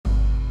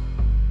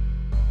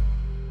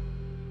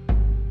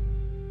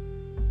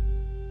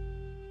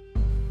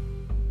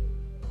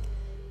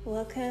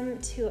Welcome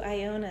to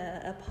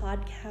Iona, a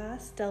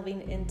podcast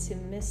delving into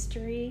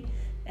mystery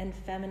and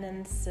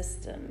feminine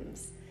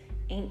systems,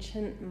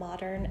 ancient,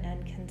 modern,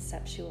 and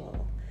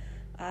conceptual.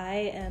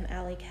 I am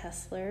Allie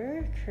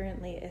Kessler,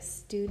 currently a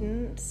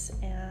student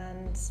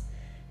and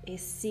a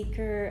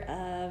seeker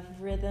of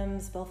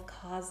rhythms both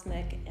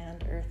cosmic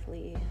and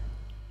earthly.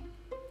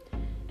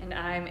 And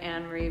I'm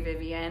Anne-Marie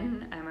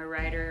Vivienne. I'm a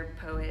writer,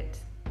 poet,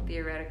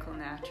 theoretical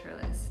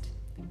naturalist,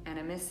 and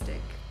a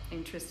mystic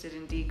interested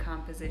in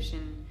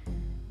decomposition,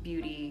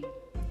 beauty,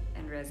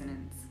 and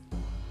resonance.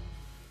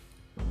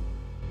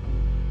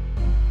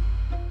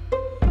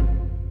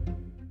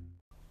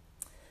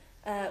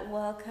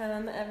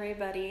 Welcome,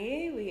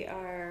 everybody. We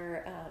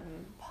are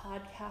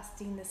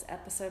podcasting this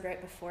episode right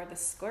before the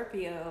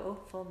Scorpio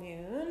full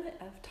moon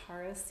of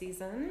Taurus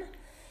season.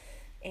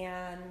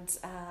 And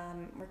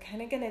we're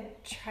kind of going to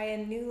try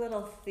a new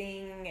little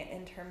thing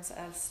in terms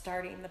of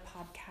starting the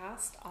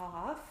podcast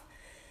off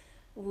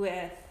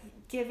with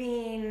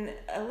giving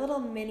a little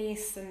mini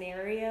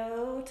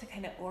scenario to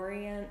kind of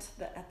orient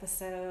the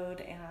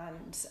episode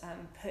and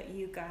put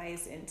you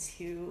guys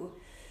into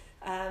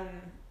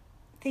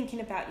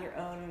thinking about your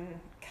own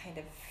kind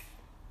of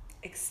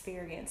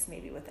experience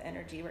maybe with the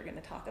energy we're going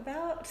to talk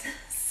about.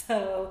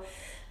 So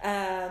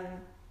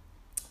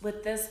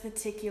with this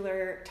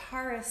particular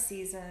Taurus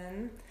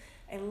season,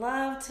 I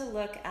love to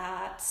look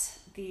at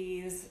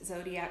these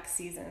zodiac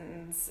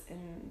seasons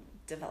in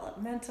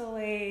developmental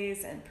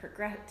ways and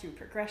through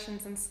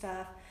progressions and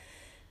stuff.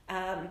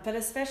 But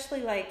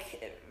especially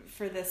like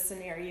for this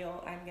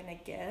scenario I'm going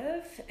to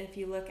give, if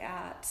you look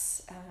at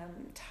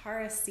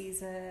Taurus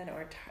season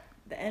or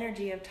the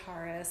energy of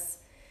Taurus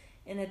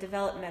in a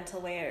developmental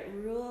way, it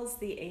rules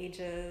the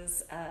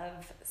ages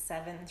of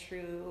 7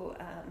 through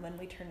when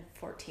we turn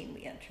 14,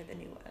 we enter the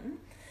new one.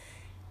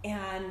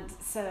 And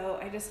so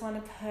I just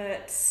want to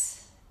put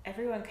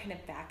everyone kind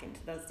of back into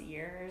those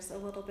years a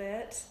little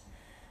bit.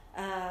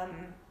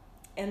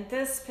 And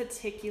this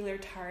particular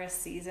Taurus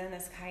season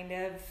is kind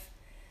of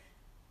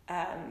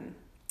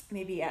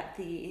maybe at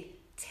the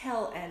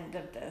tail end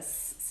of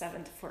this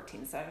 7 to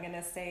 14. So I'm going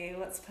to say,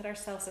 let's put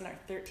ourselves in our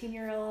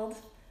 13-year-old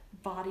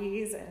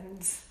bodies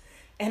and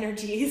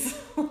energies,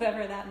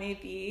 whatever that may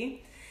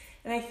be.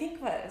 And I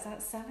think, what, is that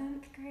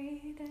 7th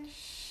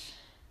grade-ish?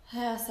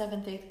 Yeah,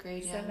 7th, 8th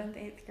grade, yeah. 7th,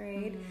 8th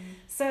grade. Mm-hmm.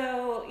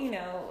 So,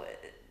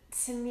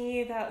 to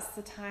me, that's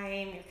the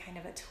time you're kind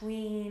of a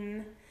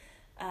tween.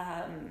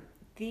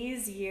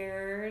 These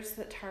years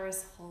that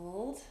Taurus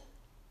hold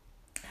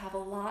have a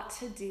lot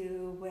to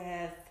do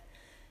with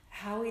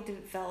how we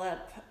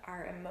develop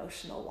our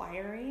emotional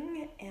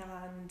wiring.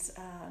 And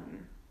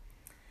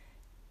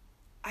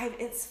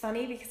it's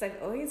funny because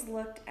I've always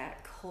looked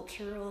at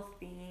cultural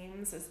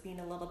themes as being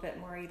a little bit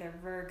more either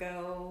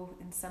Virgo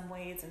in some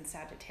ways and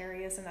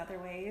Sagittarius in other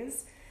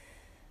ways.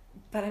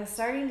 But I'm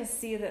starting to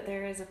see that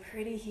there is a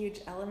pretty huge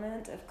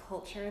element of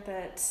culture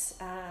that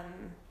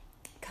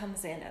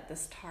comes in at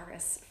this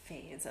Taurus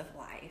phase of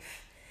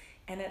life.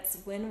 And it's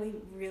when we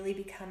really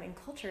become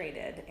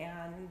enculturated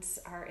and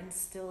are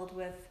instilled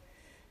with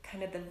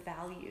kind of the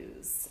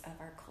values of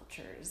our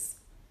cultures.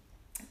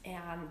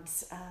 And,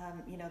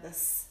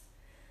 this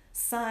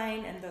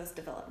sign and those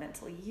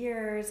developmental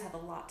years have a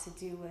lot to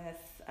do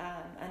with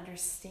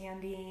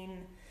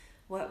understanding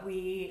what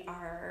we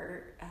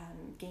are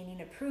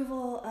gaining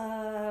approval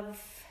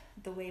of,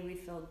 the way we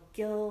feel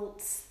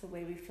guilt, the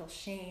way we feel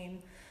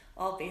shame,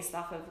 all based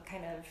off of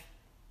kind of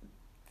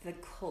the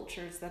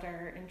cultures that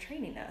are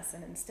entraining us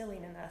and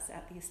instilling in us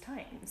at these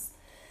times.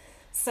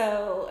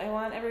 So I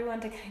want everyone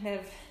to kind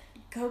of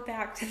go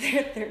back to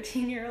their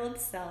 13-year-old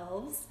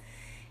selves.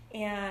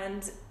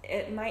 And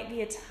it might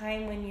be a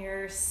time when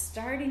you're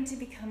starting to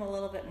become a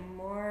little bit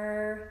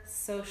more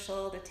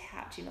social,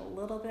 detaching a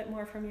little bit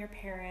more from your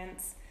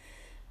parents,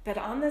 but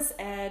on this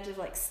edge of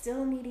like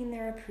still needing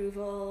their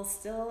approval,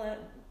 still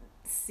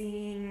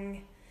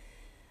seeing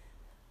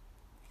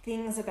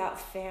things about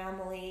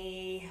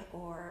family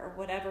or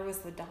whatever was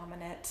the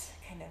dominant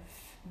kind of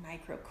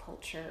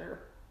microculture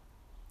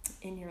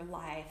in your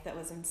life that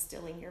was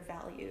instilling your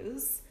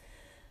values.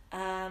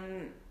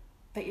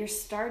 But you're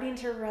starting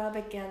to rub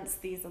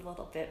against these a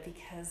little bit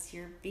because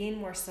you're being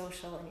more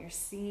social and you're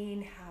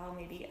seeing how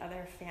maybe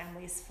other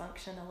families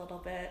function a little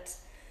bit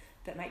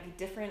that might be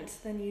different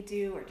than you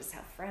do or just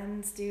how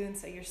friends do. And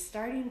so you're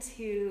starting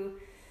to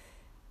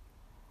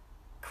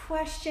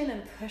question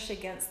and push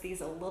against these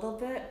a little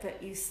bit,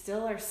 but you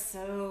still are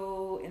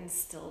so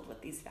instilled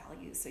with these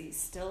values. So you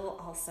still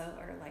also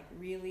are like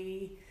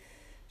really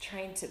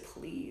trying to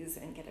please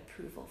and get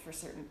approval for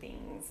certain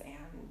things,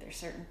 and there's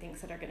certain things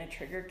that are going to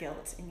trigger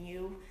guilt in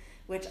you,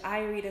 which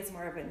I read as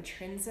more of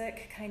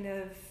intrinsic kind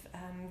of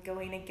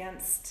going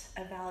against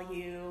a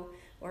value,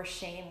 or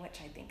shame,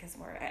 which I think is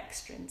more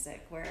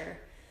extrinsic,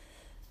 where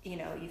you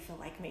feel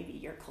like maybe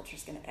your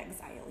culture's going to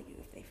exile you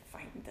if they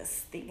find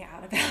this thing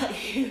out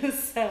about you.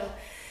 So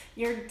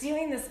you're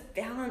doing this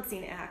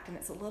balancing act, and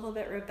it's a little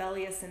bit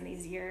rebellious in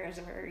these years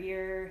where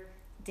you're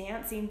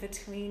dancing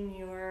between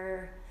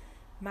your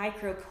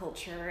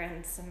microculture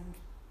and some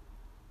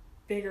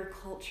bigger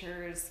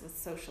cultures with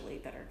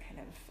socially that are kind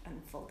of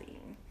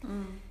unfolding.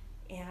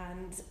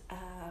 And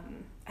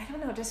I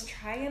don't know, just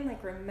try and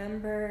like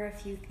remember a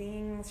few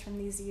things from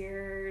these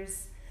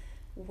years.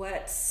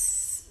 What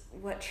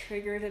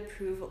triggered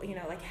approval, you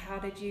know, like how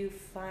did you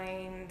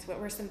find,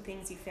 what were some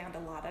things you found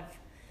a lot of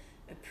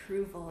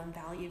approval and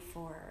value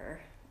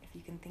for, if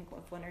you can think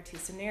of one or two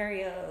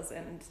scenarios.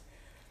 And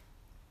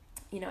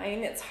you know, I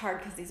mean, it's hard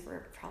because these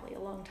were probably a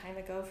long time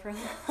ago for a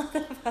lot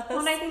of us. Well,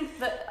 and I think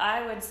that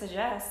I would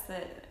suggest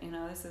that, you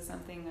know, this is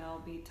something I'll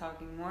be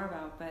talking more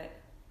about, but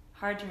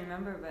hard to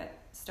remember, but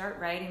start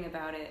writing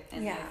about it.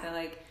 And I feel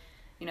like,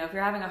 you know, if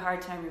you're having a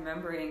hard time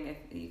remembering, if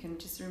you can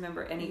just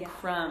remember any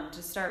crumb,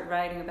 just start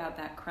writing about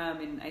that crumb,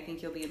 and I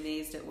think you'll be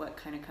amazed at what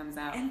kind of comes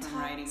out from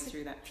writing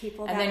through that.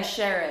 People and then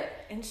share it.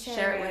 And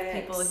share it with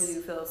people who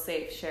you feel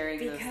safe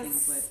sharing those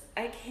things with.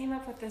 I came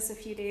up with this a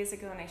few days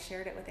ago, and I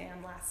shared it with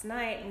Anne last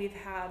night, and we've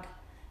had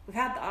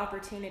the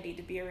opportunity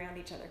to be around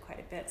each other quite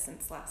a bit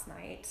since last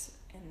night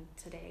and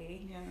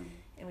today. Yeah.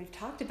 And we've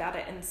talked about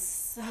it, and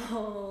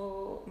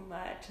so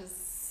much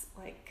has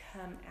like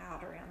come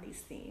out around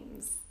these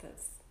themes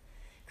that's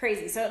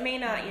crazy. So it may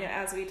not, you know,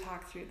 as we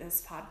talk through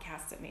this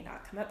podcast, it may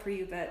not come up for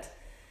you, but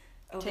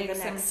over take the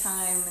next some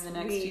time in the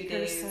next week few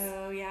days or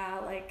so,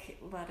 like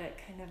let it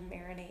kind of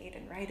marinate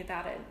and write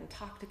about it and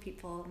talk to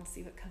people and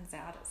see what comes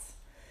out.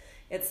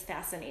 It's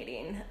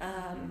fascinating.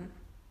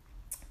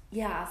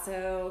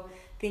 So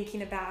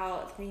thinking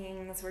about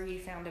things where you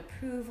found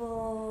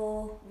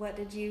approval, what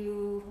did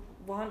you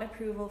want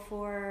approval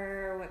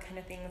for? What kind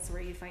of things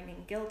were you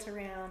finding guilt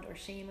around or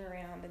shame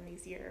around in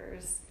these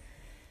years?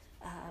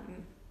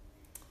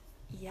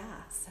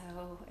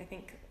 So I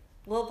think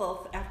we'll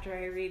both, after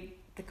I read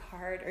the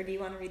card, or do you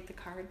want to read the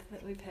card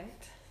that we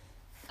picked?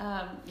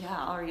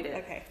 I'll read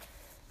it. Okay.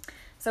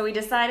 So we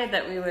decided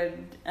that we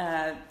would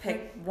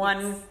pick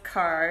one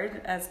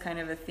card as kind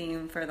of a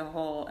theme for the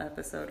whole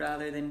episode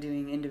rather than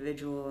doing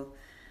individual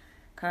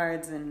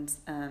cards, and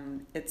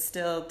it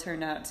still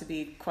turned out to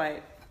be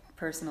quite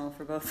personal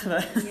for both of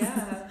us.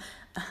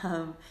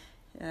 Yeah.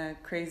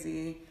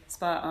 Crazy,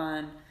 spot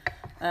on.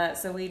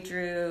 So we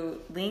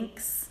drew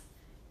Lynx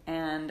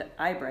and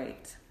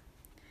Eyebright.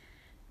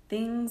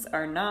 Things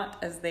are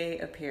not as they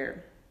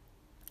appear.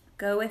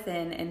 Go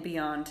within and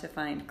beyond to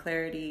find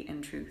clarity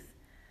and truth.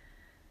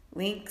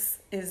 Lynx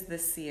is the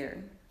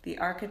seer, the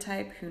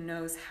archetype who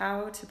knows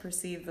how to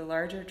perceive the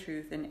larger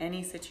truth in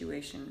any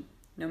situation,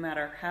 no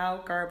matter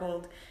how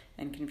garbled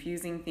and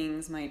confusing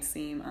things might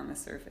seem on the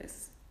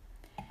surface.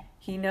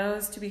 He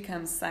knows to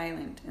become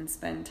silent and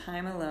spend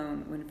time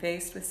alone when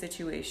faced with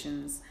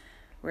situations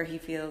where he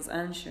feels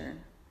unsure,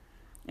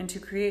 and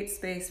to create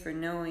space for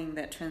knowing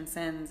that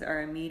transcends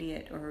our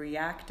immediate or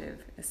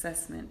reactive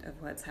assessment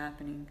of what's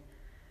happening.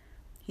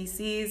 He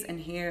sees and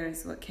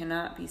hears what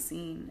cannot be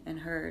seen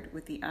and heard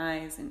with the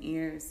eyes and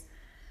ears,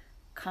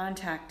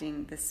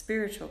 contacting the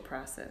spiritual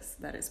process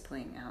that is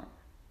playing out.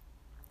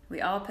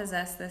 We all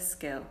possess this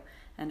skill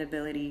and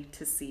ability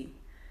to see,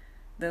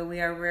 though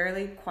we are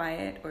rarely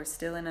quiet or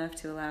still enough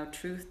to allow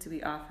truth to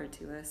be offered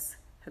to us,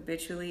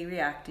 habitually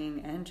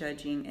reacting and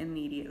judging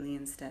immediately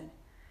instead.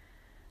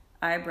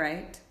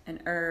 Eyebright, an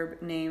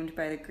herb named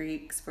by the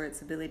Greeks for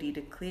its ability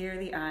to clear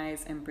the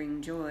eyes and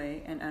bring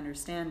joy and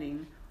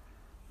understanding,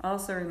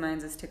 also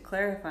reminds us to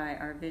clarify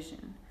our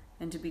vision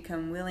and to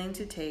become willing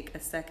to take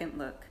a second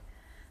look,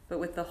 but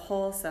with the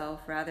whole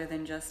self rather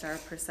than just our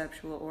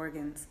perceptual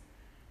organs,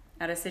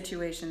 at a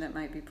situation that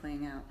might be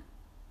playing out.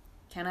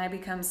 Can I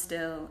become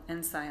still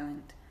and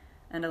silent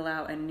and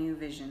allow a new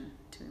vision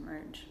to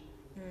emerge?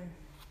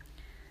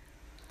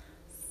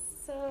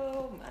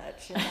 So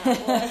much in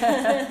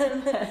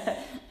that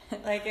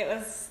one. Like, it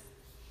was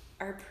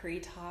our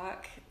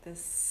pre-talk,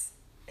 this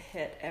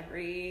hit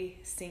every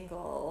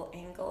single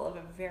angle of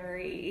a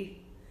very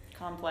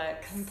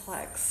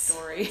complex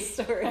story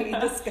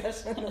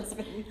discussion that's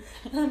been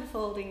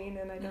unfolding,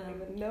 and I don't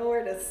even know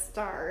where to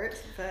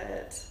start.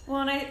 But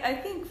and I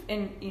think,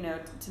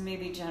 to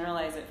maybe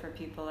generalize it for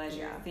people as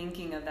you're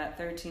thinking of that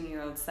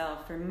 13-year-old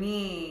self, for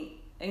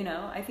me,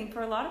 I think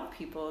for a lot of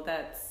people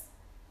that's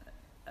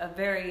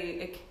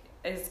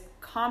is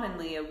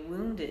commonly a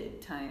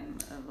wounded time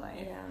of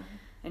life,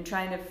 and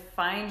trying to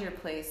find your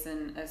place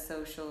in a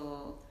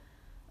social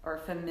or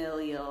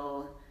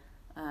familial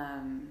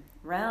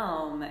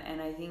realm. And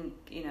I think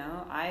and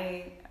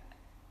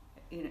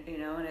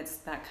it's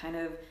that kind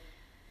of,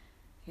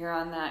 you're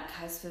on that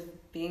cusp of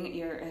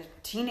you're a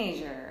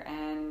teenager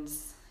and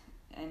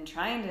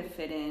trying to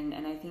fit in,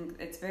 and I think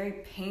it's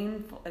very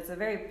painful. It's a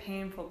very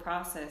painful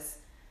process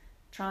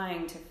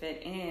trying to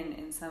fit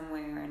in some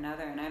way or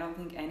another, and I don't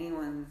think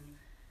anyone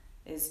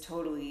is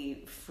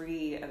totally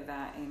free of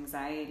that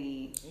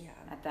anxiety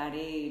at that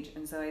age.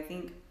 And so I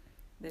think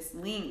this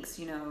Lynx,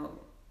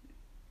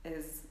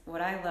 is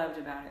what I loved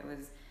about it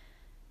was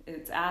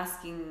it's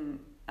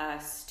asking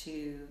us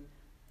to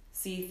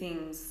see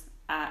things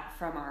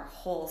from our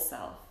whole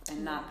self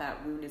and not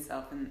that wounded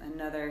self. And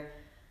another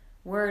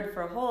word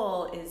for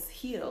whole is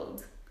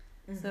healed.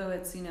 So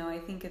it's, I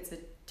think it's a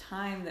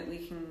time that we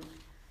can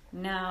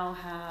now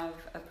have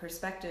a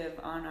perspective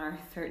on our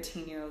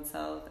 13-year-old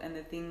self and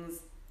the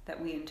things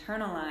that we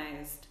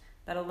internalized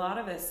that a lot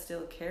of us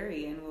still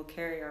carry and will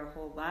carry our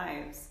whole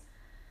lives.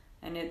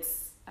 And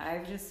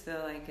I just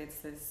feel like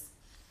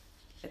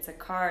it's a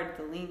card,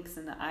 the Lynx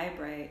and the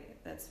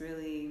Eyebright, that's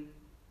really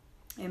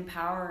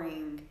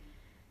empowering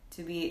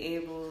to be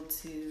able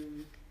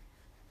to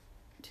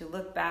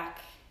look back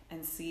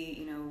and see,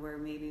 you know, where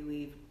maybe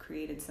we've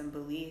created some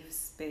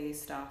beliefs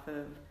based off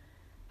of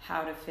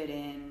how to fit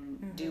in,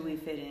 mm-hmm. do we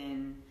fit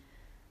in,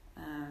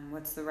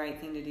 what's the right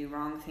thing to do,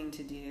 wrong thing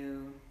to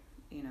do,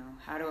 you know,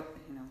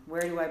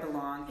 where do I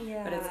belong?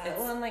 Yeah. But it's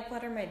well, and like,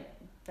 what are my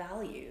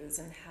values,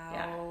 and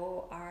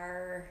how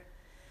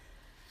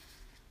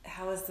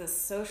is the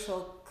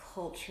social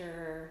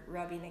culture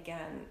rubbing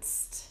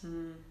against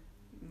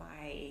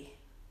my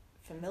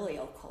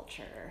familial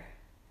culture?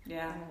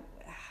 Yeah. And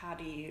how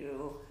do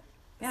you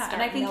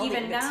and I think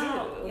even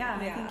now,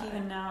 I think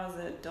even now as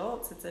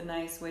adults, it's a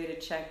nice way to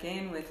check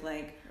in with,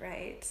 like,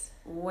 right,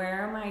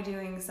 where am I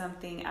doing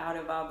something out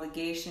of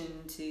obligation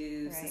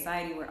to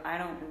society where I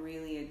don't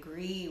really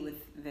agree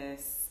with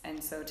this,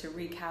 and so to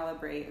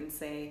recalibrate and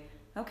say,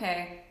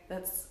 okay,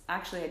 that's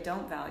actually, I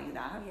don't value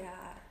that. Yeah.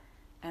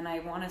 And I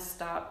want to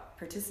stop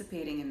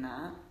participating in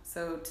that.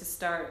 So to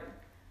start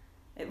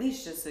at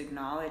least just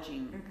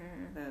acknowledging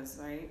those,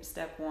 right?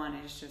 Step one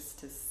is just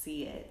to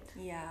see it.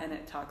 Yeah. And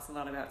it talks a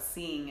lot about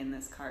seeing in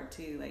this card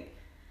too. Like,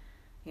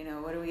 you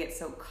know, what do we get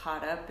so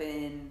caught up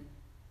in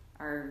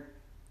our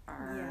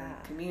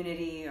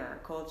community or our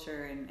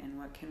culture, and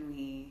what can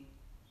we,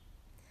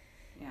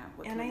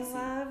 what can we see?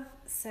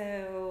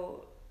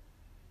 So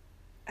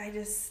I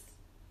just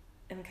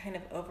am kind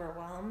of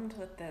overwhelmed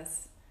with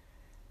this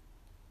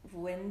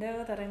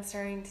window that I'm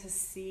starting to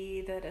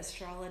see that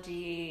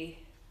astrology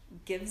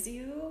gives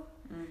you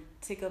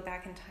to go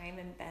back in time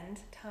and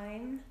bend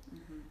time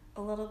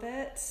a little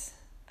bit,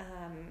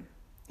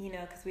 you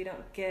know, because we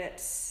don't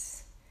get,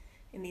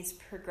 in these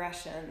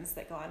progressions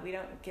that go on, we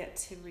don't get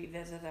to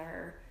revisit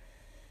our,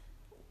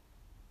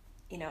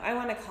 you know, I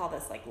want to call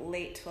this like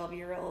late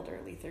 12-year-old,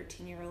 early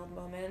 13-year-old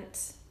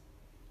moment,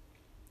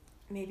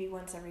 maybe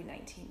once every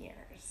 19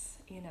 years,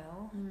 you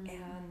know,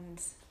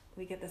 and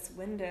we get this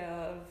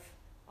window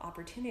of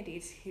opportunity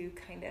to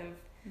kind of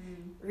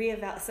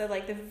reevaluate. So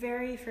like the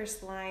very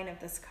first line of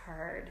this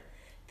card,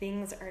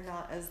 things are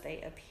not as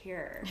they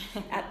appear.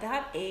 At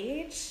that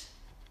age,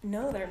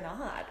 no, they're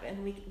not.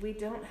 And we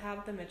don't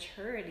have the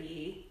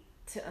maturity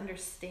to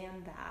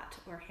understand that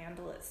or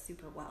handle it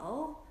super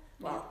well.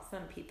 Well,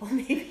 some people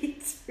maybe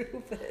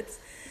do,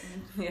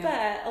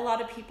 but a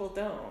lot of people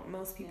don't.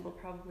 Most people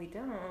probably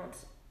don't.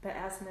 But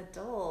as an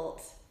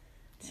adult,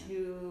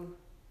 to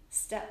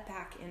step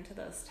back into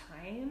those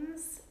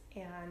times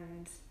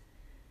and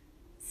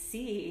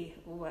see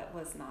what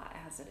was not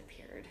as it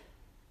appeared.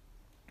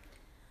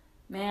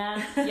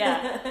 Man,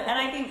 yeah. And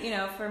I think, you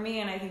know, for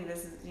me, and I think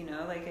this is, you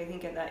know, like, I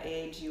think at that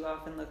age you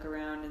often look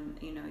around and,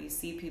 you know, you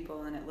see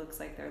people and it looks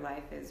like their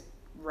life is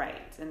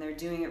right and they're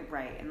doing it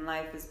right and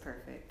life is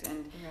perfect.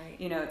 And,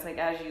 you know, it's like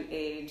as you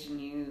age and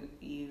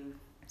you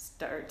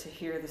start to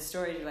hear the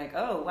stories, you're like,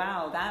 oh,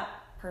 wow, that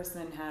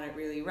person had it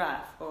really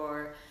rough.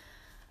 Or,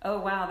 oh,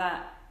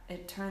 wow,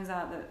 it turns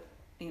out that,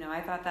 you know,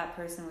 I thought that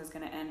person was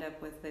going to end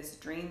up with this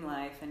dream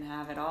life and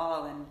have it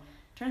all, and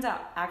turns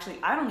out actually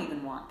I don't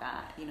even want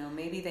that. You know,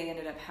 maybe they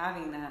ended up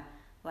having that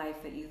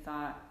life that you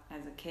thought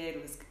as a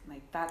kid was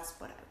like, that's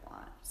what I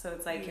want. So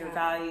it's like your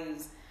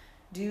values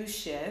do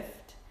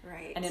shift.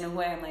 Right. And in a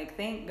way I'm like,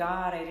 thank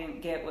God I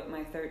didn't get what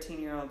my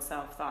 13-year-old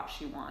self thought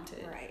she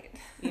wanted. Right.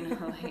 You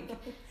know, like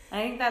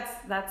I think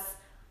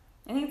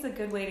I think it's a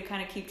good way to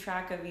kind of keep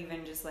track of,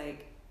 even just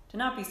like, to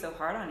not be so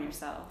hard on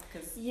yourself.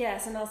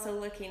 Yes, and also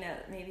looking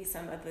at maybe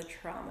some of the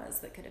traumas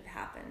that could have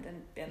happened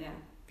and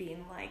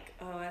being like,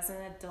 oh, as an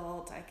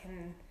adult, I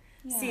can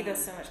see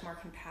this so much more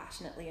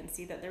compassionately and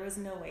see that there was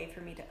no way for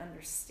me to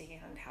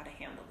understand how to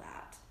handle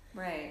that.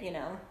 Right. You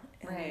know?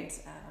 And,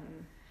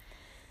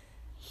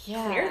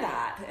 clear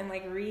that and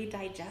like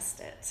redigest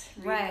it,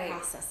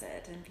 reprocess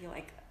it, and be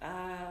like,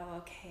 oh,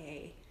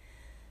 okay.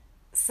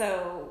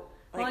 So...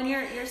 Well, and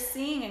you're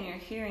seeing and you're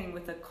hearing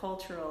with a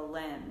cultural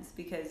lens,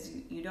 because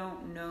you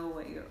don't know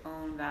what your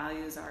own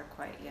values are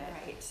quite yet.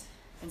 Right.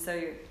 And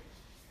so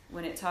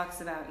when it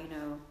talks about, you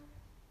know,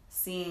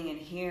 seeing and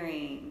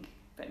hearing,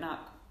 but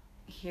not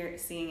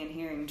seeing and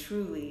hearing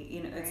truly,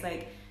 you know, it's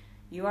like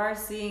you are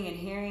seeing and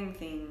hearing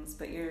things,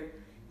 but you're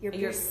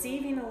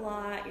perceiving a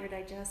lot, you're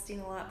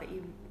digesting a lot, but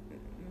you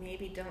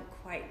maybe don't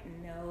quite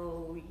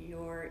know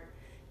your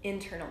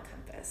internal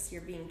compass.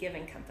 You're being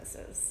given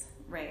compasses.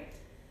 Right.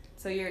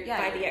 So you're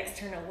by the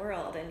external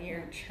world, and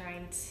you're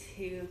trying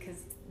to,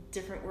 because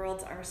different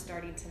worlds are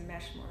starting to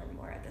mesh more and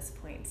more at this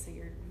point. So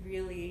you're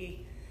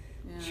really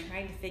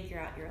trying to figure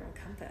out your own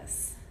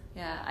compass.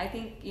 Yeah, I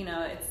think, you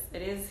know,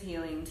 it is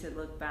healing to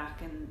look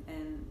back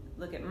and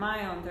look at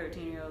my own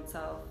 13-year-old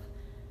self,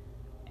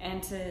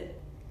 and to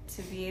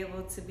be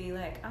able to be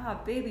like,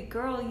 baby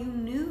girl, you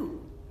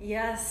knew.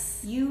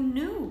 Yes. You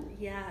knew.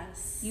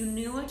 Yes. You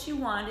knew what you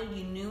wanted.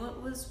 You knew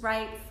it was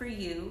right for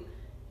you.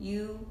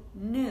 you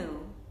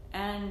knew,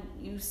 and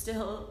you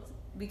still,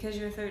 because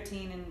you're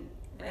 13 and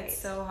Right. it's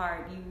so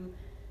hard,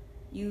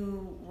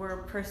 you were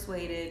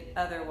persuaded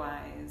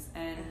otherwise,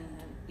 and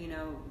you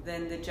know,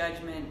 then the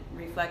judgment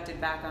reflected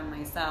back on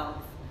myself.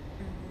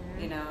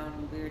 You know,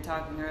 and we were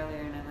talking earlier,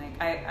 and I'm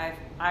like,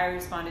 I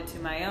responded to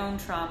my own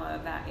trauma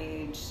of that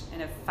age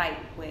in a fight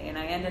way, and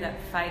I ended up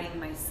fighting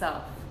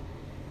myself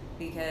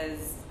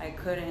because I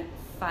couldn't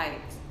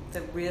fight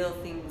the real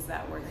things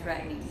that were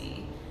threatening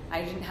me.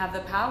 I didn't have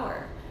the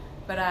power,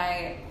 but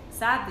I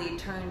sadly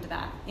turned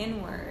that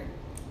inward.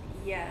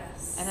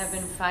 Yes. And have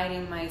been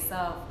fighting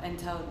myself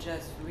until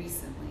just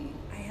recently.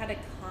 I had a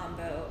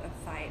combo of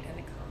fight and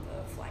a combo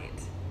of flight.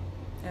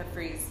 A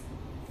freeze.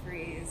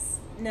 Freeze.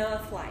 No, a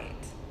flight.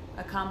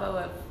 A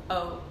combo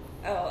of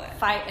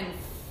fight and.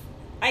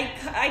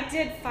 I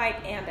did fight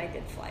and I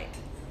did flight.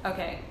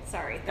 Okay.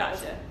 Sorry, that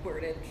Gotcha. was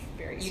worded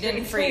very You strangely.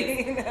 didn't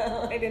freeze.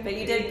 No, I didn't. But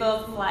you freeze. did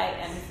both flight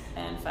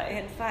and fight.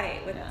 And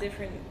fight with Yeah.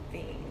 different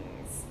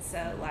things.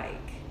 So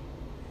like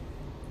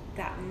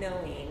that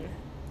knowing.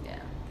 Yeah.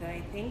 That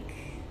I think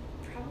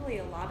probably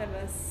a lot of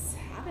us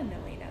had a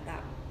knowing at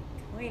that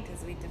point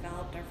as we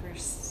developed our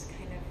first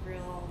kind of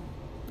real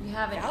You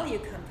haven't. value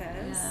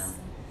compass. Yeah.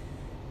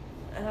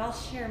 And I'll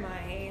share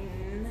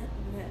mine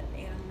that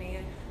Anne may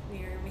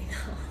or may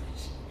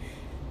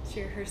not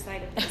share her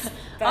side of this.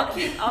 But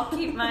I'll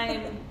keep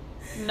mine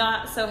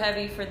not so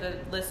heavy for the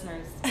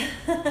listeners.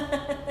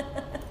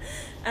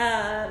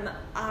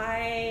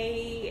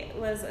 I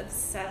was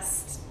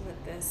obsessed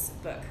with this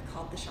book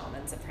called The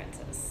Shaman's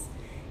Apprentice.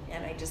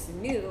 And I just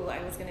knew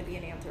I was going to be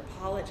an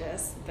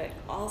anthropologist, but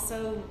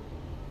also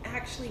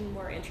actually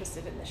more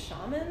interested in the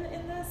shaman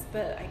in this,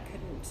 but I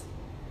couldn't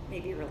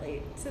maybe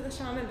relate to the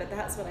shaman, but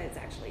that's what I was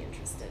actually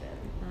interested in.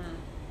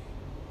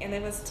 And I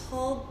was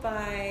told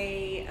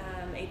by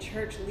a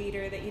church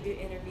leader that you do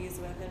interviews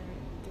with in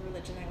the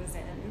religion I was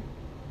in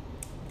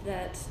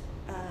that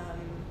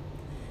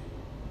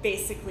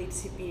basically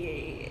to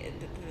be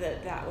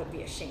that would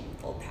be a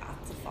shameful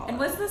path to follow. And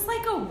was this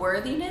like a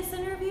worthiness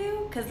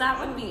interview? Because that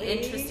would be Probably.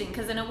 interesting.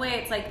 Because in a way,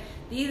 it's like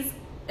these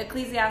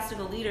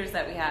ecclesiastical leaders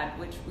that we had,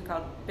 which we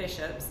called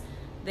bishops,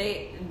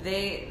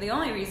 the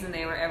only reason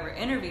they were ever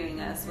interviewing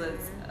us was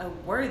a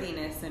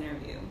worthiness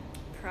interview.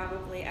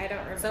 Probably, I don't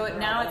remember. So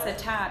now all it's the-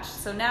 attached.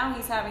 So now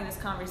he's having this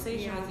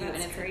conversation with you, and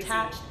that's it's crazy.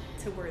 attached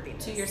to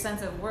worthiness, to your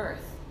sense of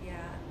worth, Yeah.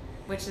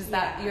 which is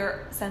that Yeah.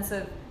 your sense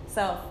of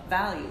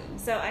self-value.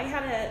 So I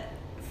had a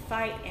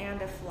fight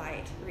and a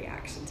flight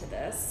reaction to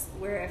this,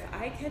 where if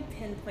I could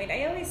pinpoint,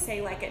 I always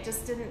say like it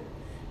just didn't,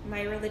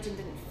 my religion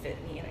didn't fit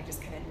me, and I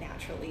just kind of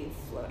naturally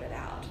floated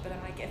out. But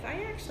I'm like, if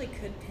I actually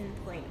could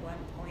pinpoint one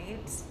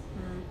point,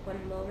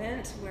 one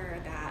moment where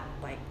that,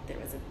 like, there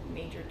was a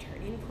major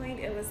turning point,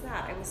 it was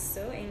that. I was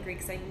so angry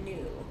because I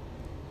knew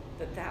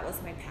that that was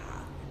my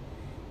path.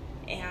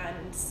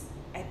 And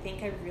I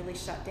think I really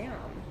shut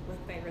down with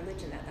my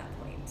religion at that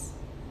point.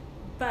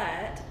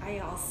 But I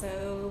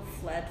also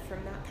fled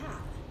from that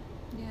path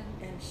Yeah.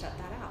 and shut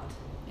that out.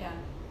 Yeah.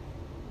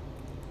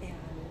 And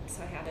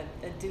so I had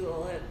a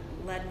dual. It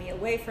led me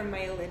away from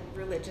my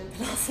religion,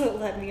 but also it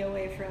led me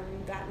away from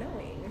that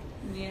knowing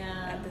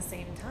Yeah. at the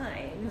same It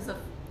time. was a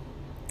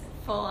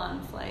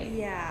full-on flight.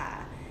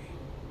 Yeah.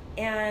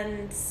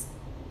 And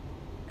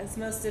as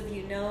most of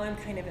you know, I'm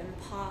kind of in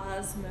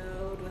pause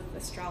mode with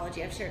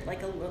astrology. I've shared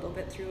like a little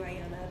bit through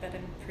Iona, but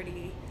I'm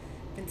pretty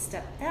been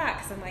stepped back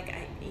because I'm like,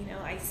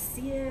 I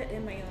see it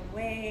in my own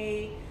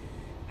way.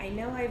 I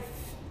know I've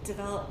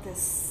developed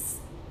this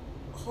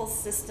whole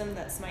system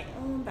that's my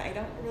own, but I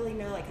don't really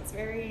know. Like, it's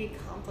very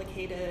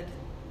complicated,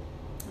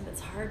 and it's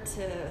hard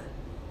to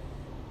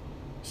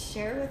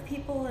share with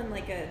people in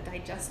like a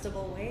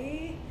digestible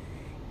way.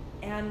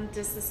 And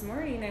just this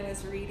morning I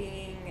was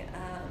reading,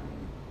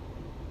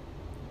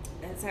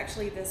 it's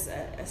actually this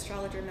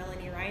astrologer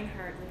Melanie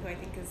Reinhardt, who I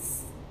think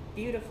is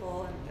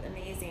beautiful and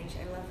amazing.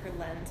 I love her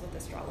lens with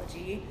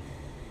astrology.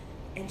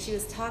 And she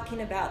was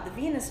talking about the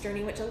Venus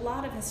journey, which a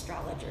lot of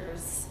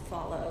astrologers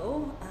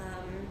follow.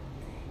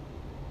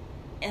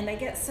 And I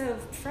get so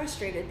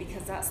frustrated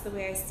because that's the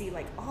way I see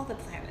like all the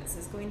planets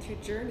is going through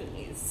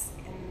journeys,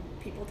 and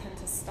people tend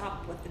to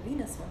stop with the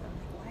Venus one.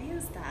 I'm like, why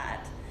is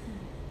that?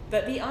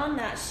 But beyond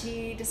that,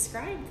 she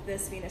described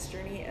this Venus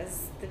journey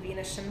as the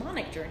Venus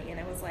shamanic journey, and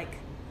I was like,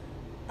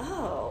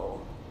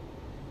 oh,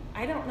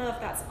 I don't know if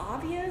that's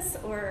obvious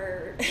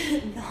or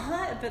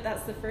not, but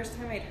that's the first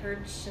time I'd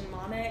heard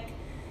shamanic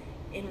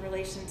in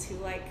relation to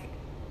like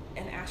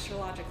an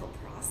astrological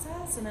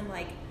process. And I'm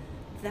like,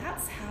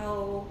 that's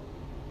how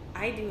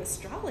I do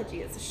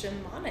astrology. It's a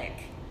shamanic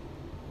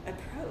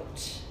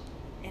approach.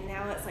 And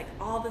now it's like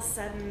all of a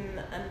sudden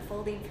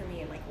unfolding for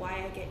me, and like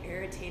why I get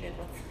irritated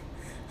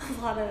with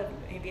a lot of,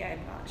 maybe I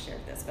have not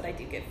shared this, but I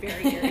do get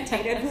very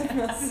irritated with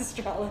most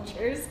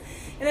astrologers.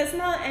 And it's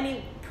not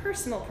any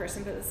personal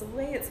person, but it's the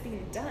way it's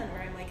being done,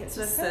 where I'm like, it's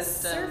just so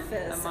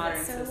surface. A modern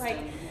and it's so system, like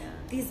yeah.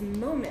 these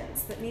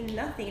moments that mean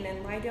nothing,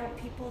 and why don't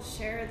people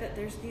share that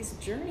there's these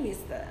journeys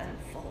that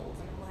unfold?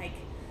 And I'm like,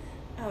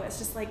 oh, it's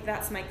just like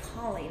that's my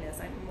calling, is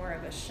I'm more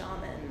of a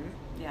shaman.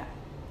 Yeah.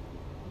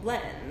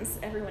 lens.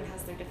 Everyone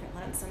has their different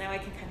lens, so now I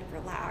can kind of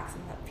relax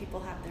and let people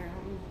have their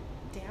own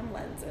damn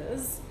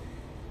lenses.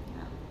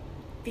 Yeah.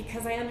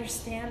 Because I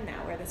understand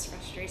now where this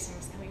frustration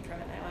was coming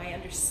from, and now I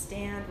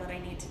understand what I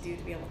need to do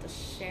to be able to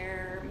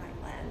share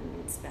my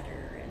lens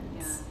better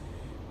and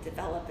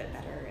develop it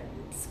better and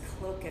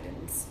cloak it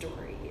in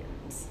story and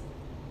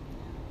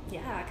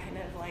kind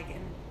of like,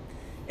 and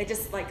it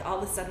just like all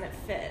of a sudden it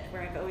fit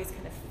where I've always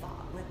kind of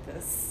fought with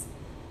this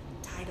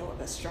title of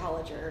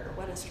astrologer or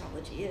what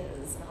astrology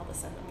is, and all of a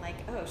sudden I'm like,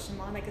 oh,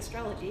 shamanic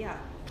astrology, yeah,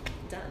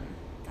 done.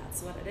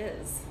 That's what it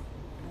is.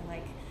 And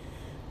like,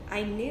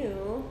 I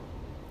knew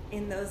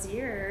in those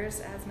years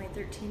as my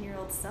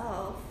 13-year-old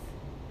self,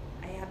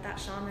 I had that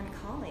shaman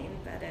calling,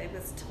 but I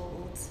was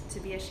told to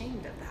be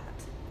ashamed of that.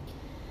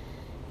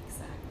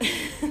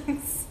 Exactly.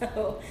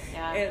 So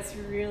it's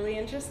really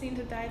interesting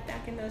to dive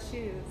back in those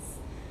shoes.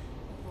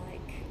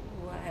 Like,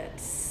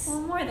 what?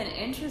 Well, more than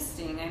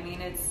interesting. I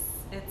mean, it's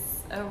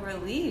a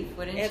relief,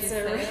 wouldn't you say? It's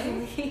a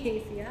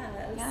relief,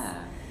 yes.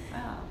 Yeah.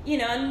 Wow. You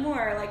know, and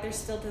more like there's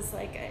still this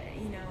like,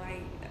 you know,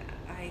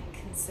 I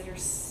consider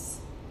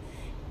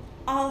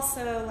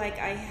also like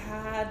I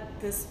had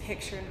this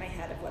picture in my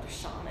head of what a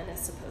shaman is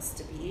supposed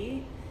to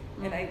be,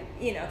 and I,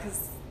 you know,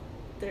 because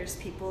there's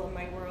people in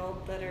my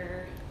world that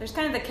are, there's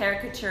kind of the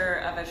caricature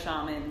of a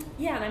shaman.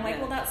 Yeah, and I'm like,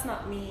 well, that's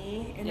not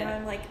me. And then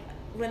I'm like,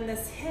 when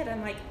this hit,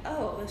 I'm like,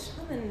 oh, the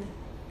shaman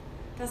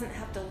doesn't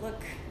have to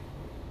look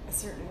a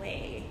certain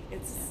way.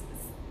 It's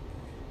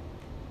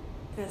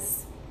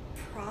this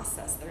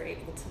process they're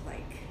able to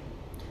like.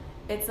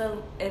 It's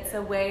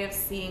a way of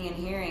seeing and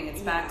hearing.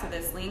 It's back to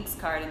this Lynx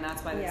card, and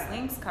that's why this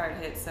Lynx card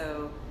hit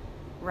so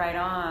right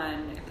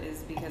on,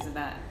 is because of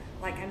that.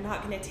 Like, I'm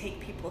not going to take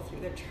people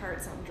through their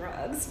charts on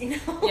drugs, you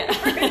know? Yeah.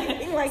 Or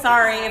anything like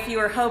Sorry that. if you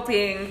were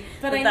hoping.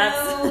 But I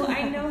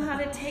know how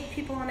to take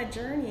people on a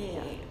journey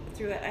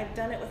through it. I've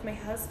done it with my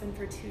husband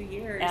for 2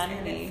 years,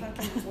 and it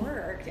fucking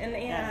worked. And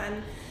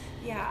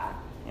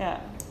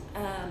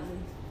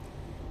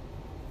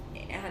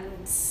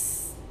and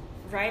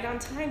right on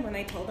time when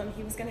I told him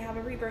he was going to have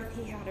a rebirth,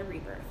 he had a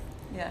rebirth.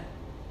 Yeah.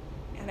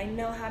 And I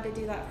know how to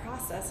do that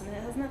process, and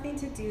it has nothing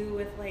to do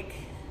with like,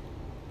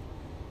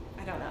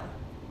 I don't know,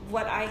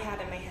 what I had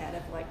in my head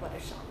of like what a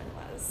shaman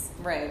was.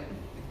 Right.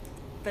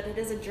 But it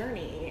is a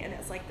journey, and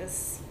it's like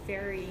this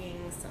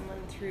ferrying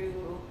someone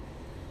through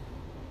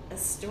a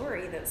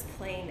story that's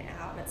playing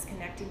out, and it's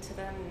connecting to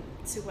them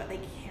to what they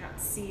can't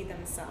see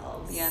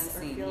themselves or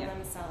feel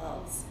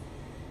themselves,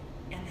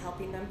 and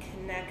helping them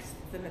connect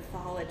the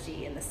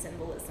mythology and the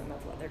symbolism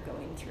of what they're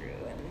going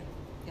through.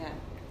 And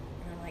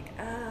I'm like,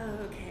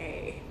 oh,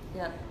 okay.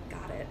 Yep.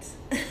 Got it.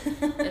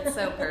 It's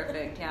so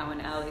perfect. Yeah, when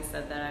Allie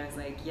said that, I was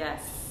like,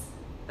 yes.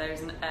 I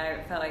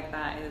felt like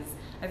I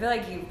feel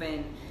like you've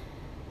been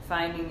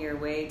finding your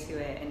way to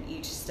it, and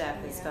each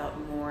step has felt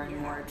more and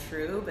more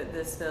true, but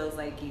this feels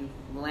like you've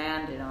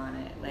landed on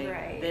it.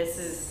 Like, this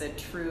is the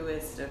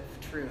truest of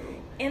true.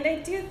 And I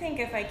do think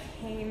if I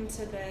came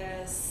to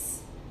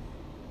this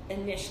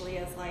initially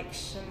as like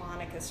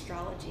shamanic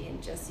astrology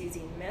and just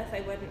using myth,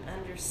 I wouldn't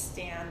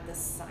understand the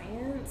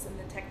science and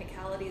the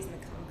technicalities and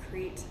the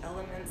concrete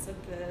elements of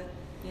the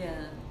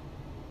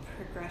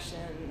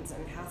progressions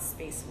and how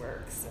space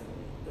works and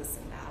this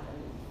and that,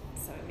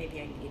 and so maybe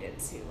I needed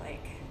to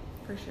like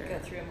for sure go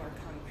through a more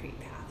concrete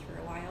path for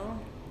a while.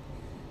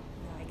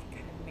 Now I can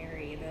kind of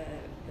marry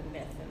the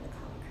myth and the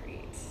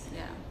concrete.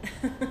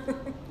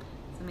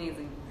 It's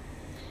amazing.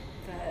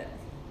 But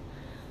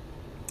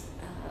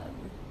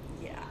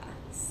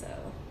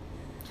so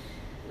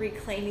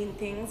reclaiming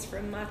things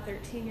from my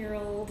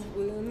 13-year-old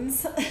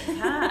wounds.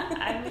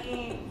 I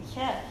mean,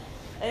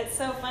 it's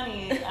so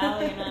funny.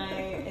 Allie and I,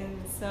 in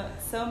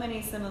so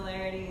many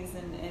similarities,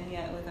 and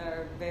yet with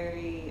our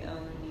very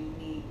own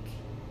unique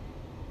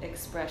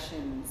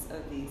expressions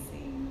of these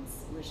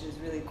things, which is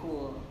really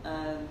cool.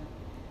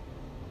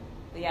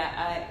 But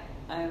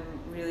I'm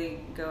really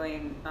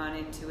going on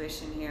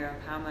intuition here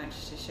of how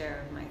much to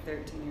share with my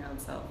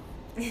 13-year-old self.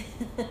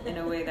 In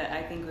a way that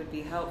I think would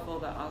be helpful,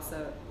 but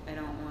also I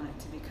don't want it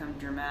to become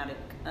dramatic.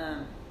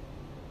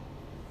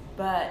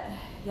 But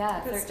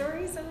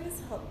stories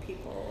always help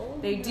people.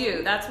 They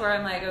do. That's where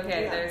I'm like,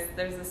 okay,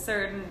 there's a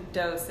certain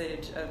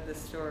dosage of the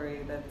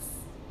story that's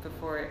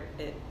before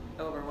it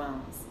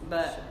overwhelms.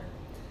 But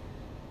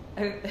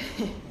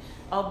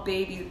I'll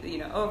baby,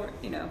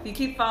 if you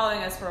keep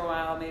following us for a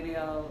while, maybe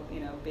I'll,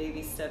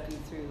 baby step you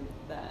through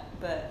that.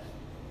 But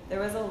there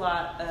was a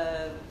lot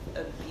of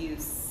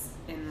abuse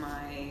in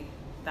my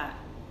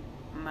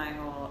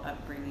whole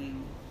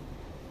upbringing,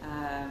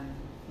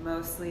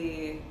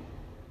 mostly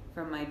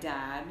from my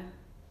dad,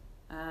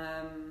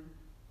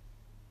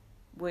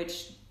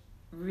 which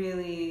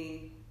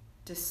really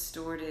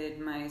distorted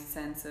my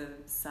sense of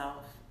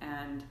self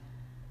and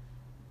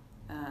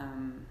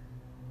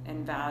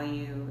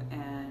value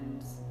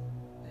and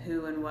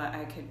who and what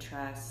I could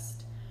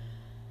trust.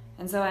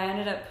 And so I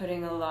ended up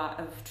putting a lot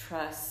of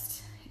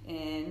trust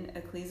in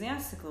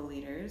ecclesiastical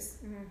leaders.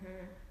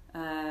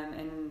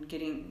 And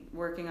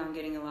working on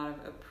getting a lot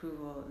of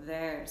approval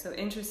there. So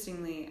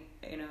interestingly,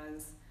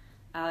 as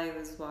Allie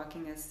was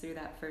walking us through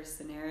that first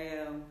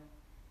scenario,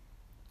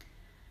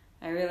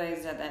 I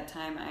realized at that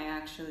time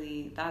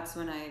that's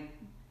when I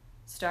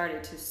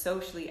started to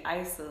socially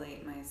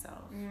isolate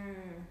myself.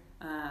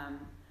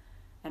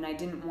 And I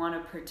didn't want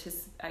to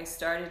participate. I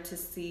started to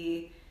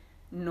see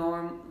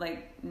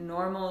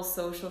normal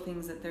social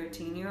things that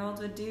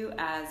 13-year-olds would do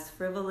as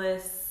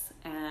frivolous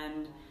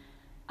and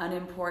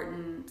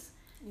unimportant.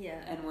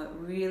 Yeah. And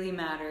what really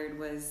mattered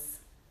was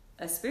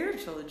a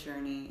spiritual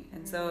journey.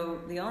 And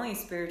so the only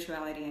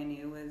spirituality I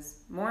knew was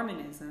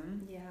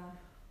Mormonism. Yeah.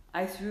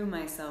 I threw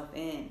myself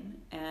in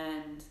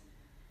and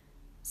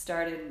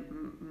started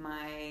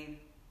my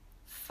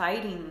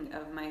fighting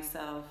of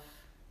myself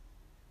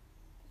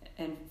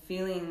and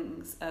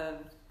feelings of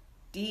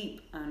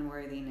deep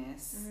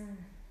unworthiness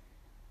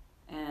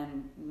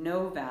and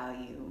no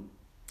value.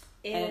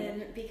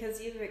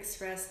 Because you've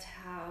expressed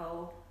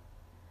how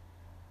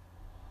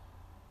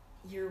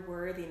your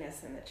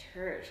worthiness in the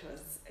church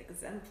was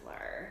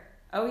exemplar.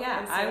 Oh yeah,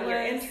 and so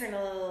your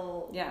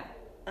internal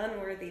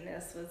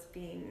unworthiness was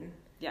being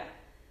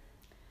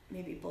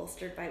maybe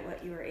bolstered by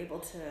what you were able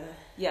to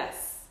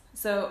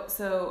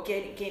so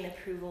gain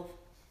approval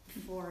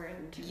for.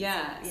 And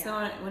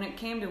so when it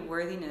came to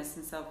worthiness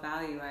and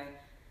self-value, I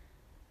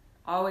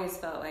always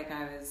felt like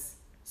I was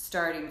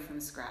starting from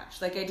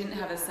scratch. Like I didn't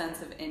have a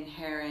sense of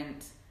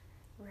inherent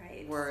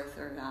worth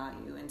or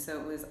value, and so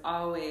it was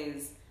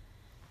always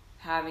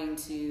having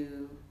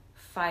to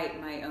fight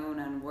my own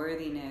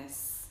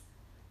unworthiness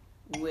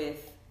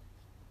with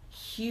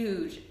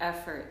huge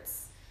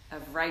efforts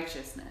of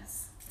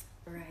righteousness,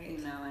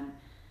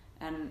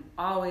 and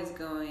always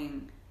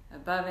going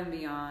above and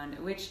beyond,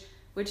 which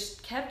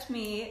kept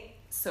me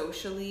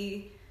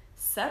socially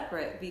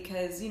separate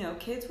because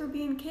kids were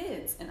being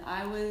kids, and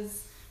I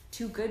was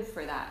too good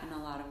for that in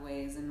a lot of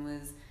ways, and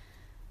was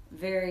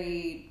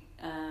very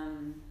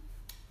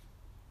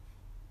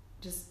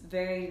just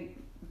very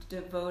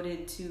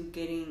devoted to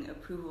getting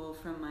approval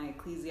from my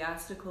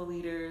ecclesiastical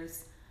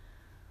leaders,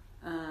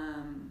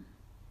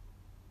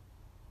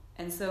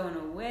 and so in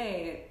a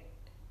way,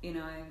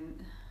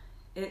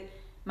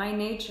 my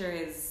nature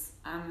is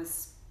I'm a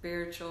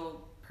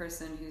spiritual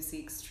person who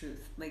seeks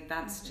truth. Like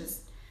that's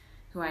just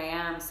who I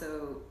am.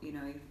 So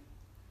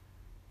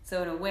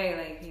so in a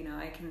way,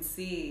 I can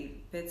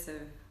see bits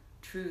of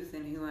truth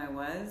in who I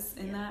was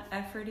in that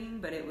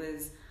efforting, but it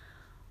was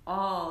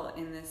all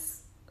in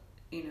this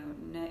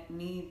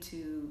need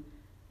to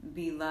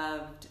be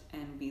loved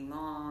and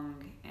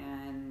belong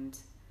and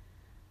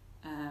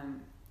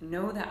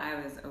know that I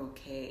was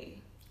okay.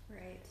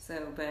 Right.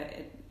 So, but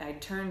I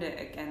turned it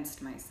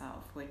against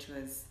myself, which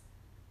was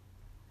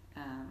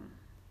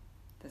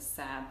the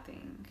sad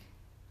thing.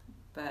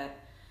 But,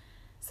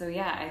 so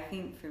yeah, I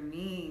think for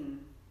me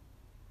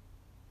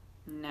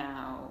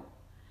now,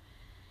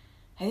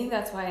 I think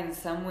that's why in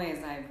some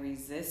ways I've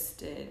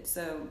resisted.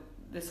 So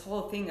this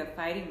whole thing of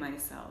fighting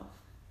myself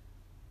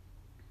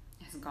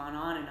has gone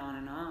on and on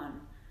and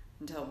on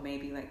until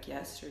maybe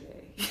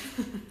yesterday.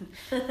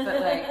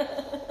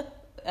 But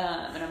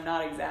and I'm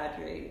not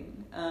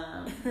exaggerating.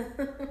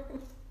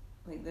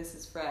 This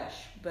is fresh,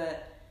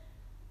 but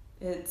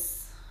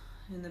it's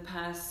in the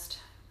past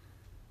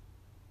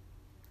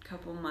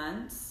couple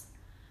months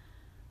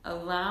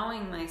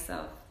allowing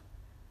myself.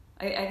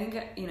 I think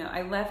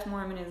I left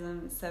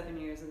Mormonism 7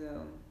 years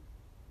ago,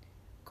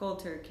 cold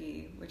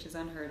turkey, which is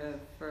unheard of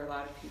for a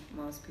lot of people.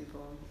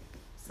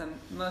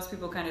 Most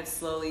people kind of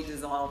slowly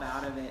dissolve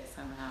out of it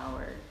somehow,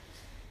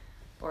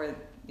 or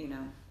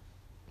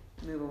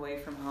move away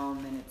from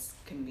home and it's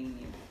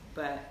convenient.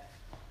 But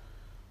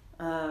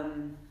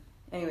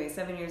anyway,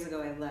 7 years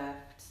ago I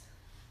left,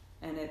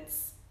 and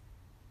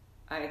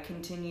I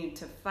continued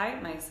to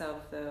fight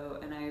myself though,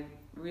 and I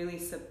really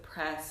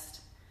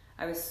suppressed.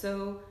 I was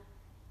so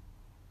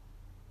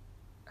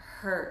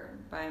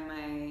hurt by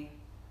my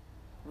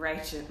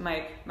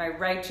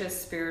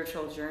righteous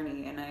spiritual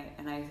journey, and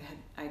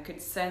I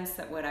could sense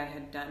that what I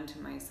had done to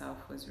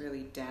myself was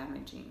really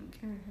damaging.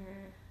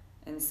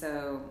 And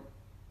so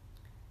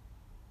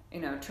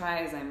try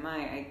as I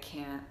might, I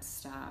can't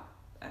stop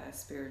a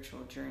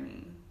spiritual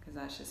journey because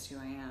that's just who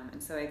I am.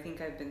 And so I think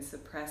I've been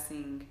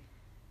suppressing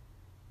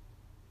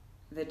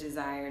the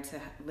desire to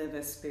live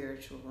a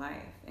spiritual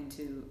life and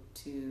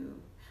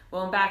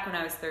and back when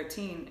I was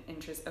 13,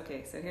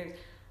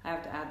 I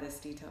have to add this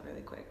detail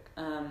really quick.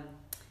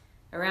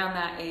 Around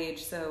that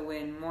age, so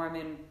when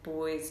Mormon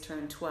boys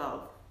turn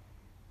 12,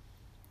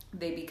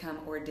 they become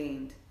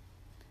ordained.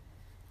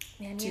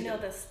 Man, you know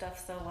this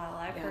stuff so well.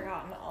 I've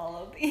forgotten all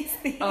of these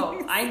things.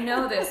 Oh, I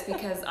know this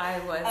because I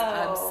was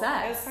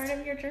obsessed. It was part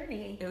of your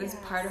journey. It was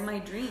part of my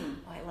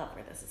dream. Oh, I love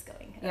where this is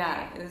going.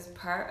 Yeah, it was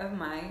part of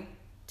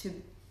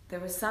there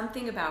was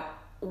something about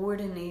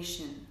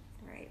ordination.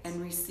 Right.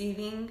 And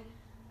receiving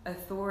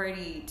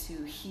authority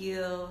to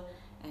heal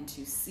and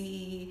to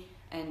see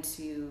and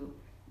to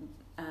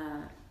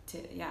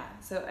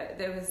so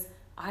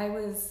I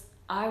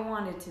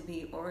wanted to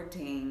be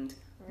ordained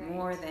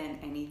more than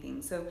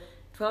anything. So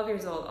 12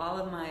 years old,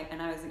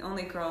 and I was the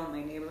only girl in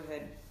my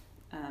neighborhood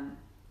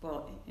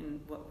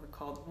in what were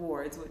called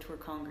wards, which were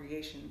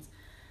congregations.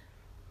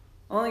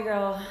 Only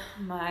girl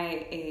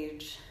my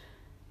age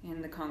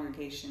in the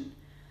congregation.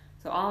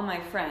 So all my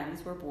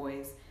friends were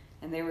boys,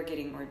 and they were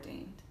getting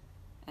ordained.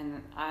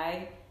 And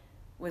I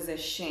was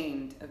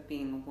ashamed of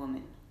being a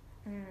woman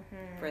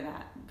for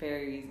that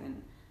very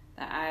reason.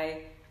 That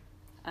I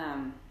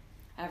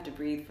have to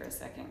breathe for a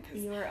second.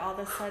 Cause you were all of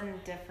a sudden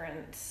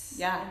different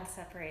and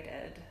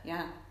separated.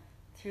 Yeah.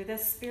 Through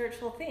this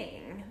spiritual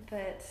thing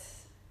that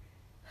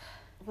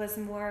was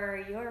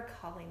more your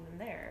calling than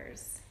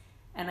theirs.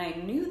 And I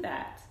knew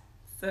that.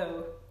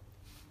 So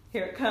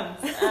here it comes.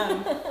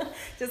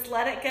 Just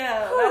let it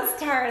go.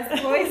 That's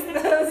Tara's voice.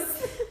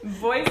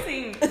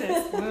 Voicing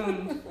this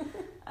wound.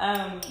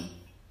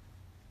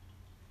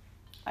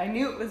 I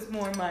knew it was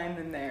more mine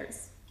than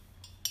theirs.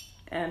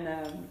 And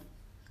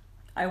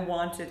I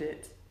wanted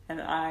it.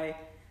 And I,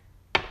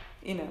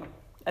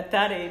 at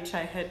that age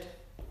I had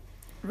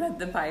read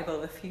the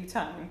Bible a few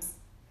times.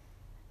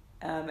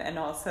 And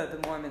also the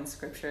Mormon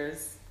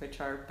scriptures,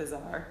 which are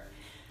bizarre.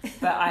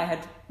 But I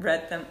had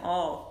read them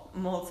all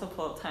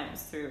multiple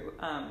times through,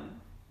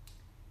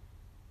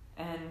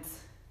 and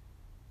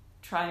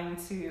trying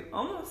to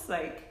almost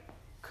like,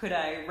 could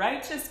I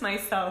righteous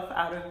myself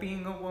out of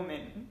being a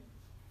woman?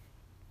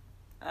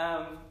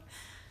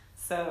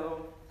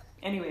 So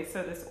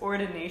this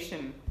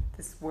ordination,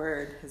 this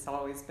word has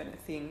always been a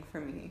thing for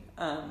me.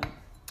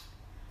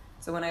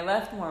 So when I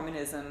left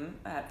Mormonism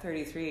at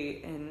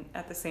 33, and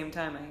at the same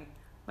time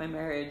my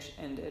marriage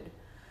ended,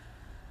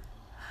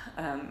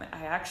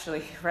 I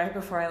actually, right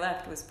before I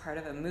left, was part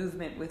of a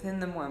movement within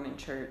the Mormon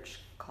church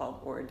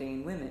called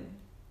Ordain Women.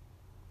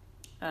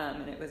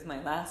 And it was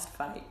my last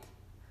fight.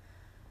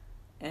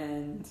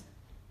 And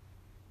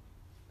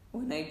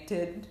when I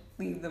did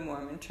leave the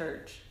Mormon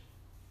church,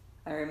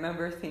 I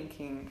remember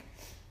thinking,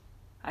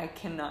 I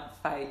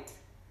cannot fight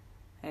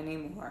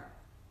anymore.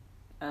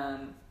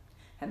 And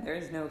there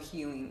is no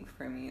healing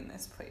for me in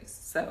this place.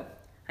 So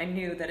I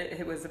knew that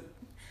it was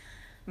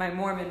my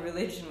Mormon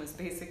religion was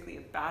basically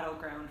a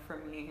battleground for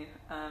me.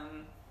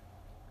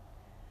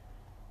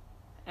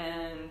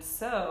 And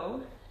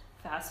so,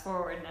 fast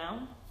forward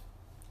now,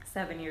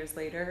 7 years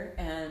later,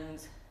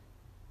 and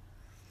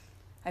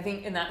I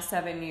think in that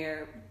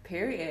 7-year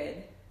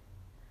period,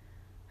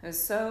 I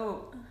was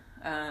so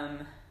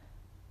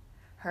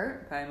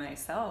hurt by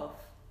myself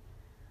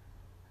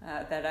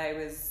that I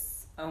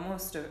was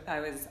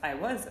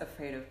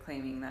afraid of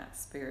claiming that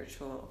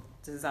spiritual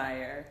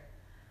desire.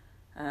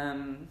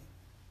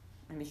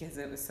 Because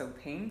it was so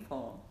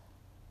painful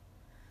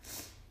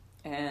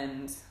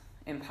and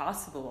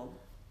impossible.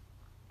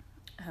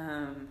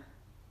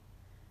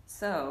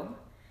 So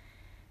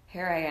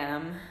here I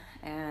am,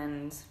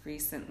 and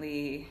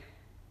recently,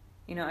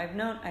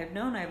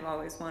 I've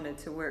always wanted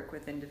to work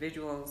with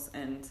individuals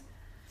and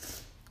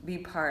be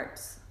part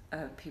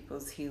of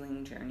people's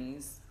healing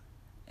journeys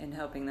and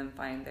helping them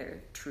find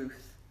their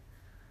truth,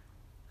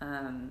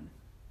 and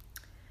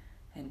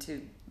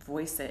to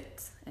voice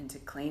it and to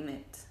claim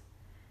it.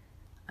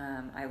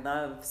 I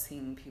love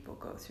seeing people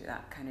go through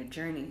that kind of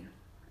journey.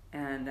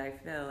 And I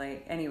feel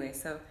like,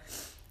 so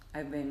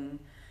I've been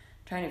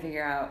trying to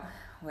figure out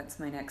what's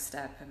my next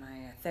step. Am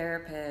I a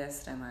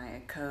therapist? Am I a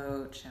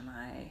coach? Am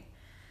I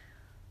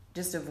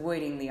just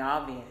avoiding the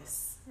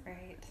obvious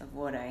of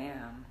what I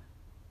am?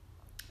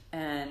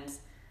 And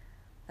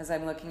as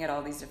I'm looking at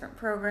all these different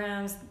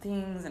programs and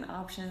things and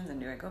options,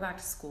 and do I go back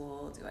to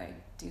school? Do I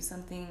do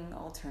something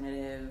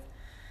alternative?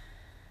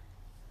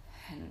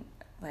 And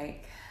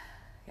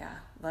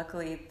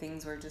luckily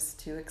things were just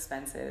too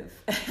expensive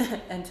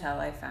until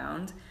I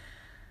found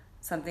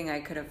something I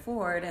could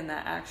afford and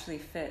that actually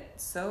fit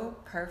so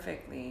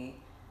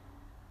perfectly.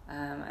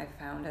 I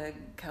found a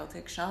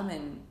Celtic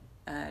shaman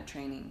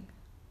training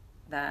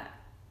that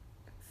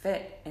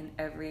fit in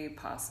every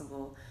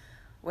possible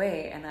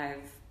way. And I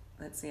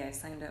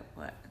signed up,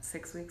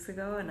 6 weeks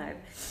ago? And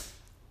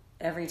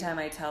every time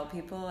I tell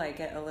people, I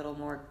get a little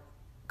more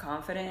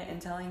confident in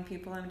telling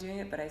people I'm doing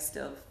it, but I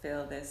still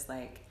feel this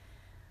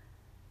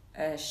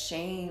a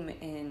shame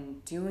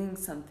in doing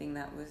something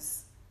that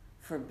was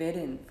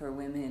forbidden for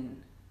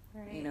women,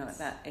 at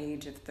that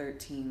age of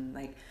 13.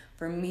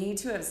 For me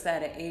to have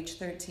said at age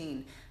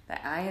 13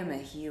 that I am a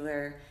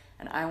healer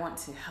and I want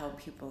to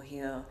help people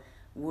heal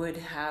would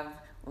have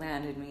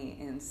landed me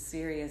in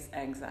serious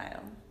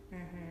exile.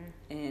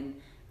 In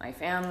my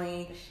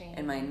family,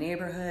 in my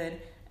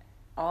neighborhood,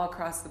 all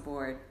across the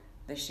board.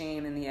 The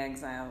shame and the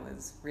exile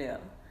was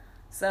real.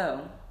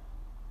 So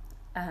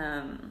I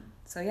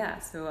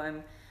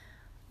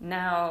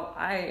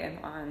am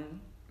on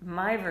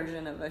my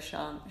version of a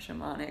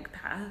shamanic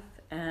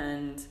path,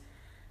 and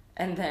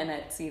then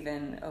it's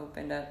even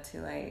opened up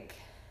to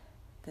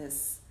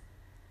this,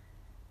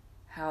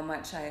 how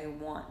much I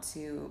want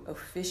to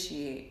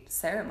officiate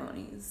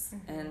ceremonies.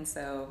 And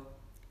so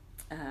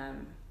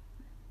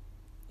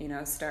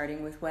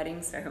starting with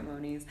wedding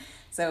ceremonies,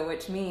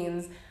 which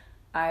means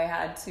I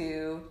had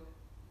to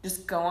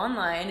just go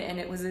online, and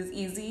it was as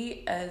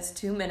easy as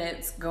 2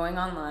 minutes going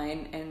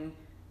online and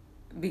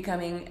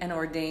becoming an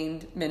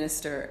ordained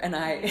minister, and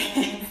I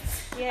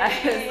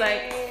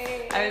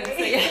Yay.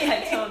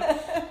 I told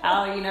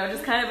Allie,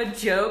 just kind of a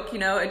joke, a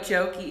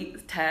jokey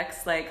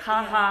text, like,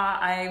 haha,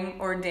 I'm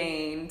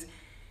ordained.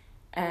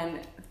 And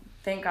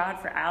thank God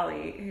for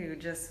Allie, who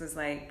just was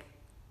like,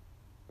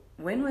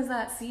 when was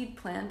that seed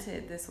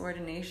planted, this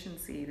ordination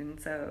seed? And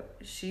so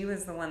she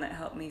was the one that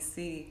helped me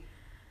see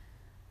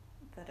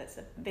that it's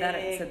a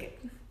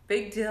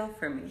big deal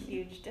for me.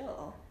 Huge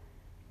deal.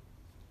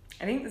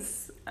 I think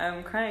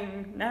I'm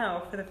crying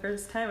now for the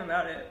first time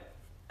about it.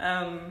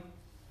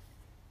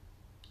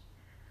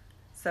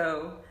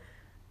 So,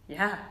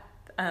 yeah,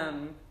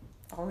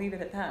 I'll leave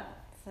it at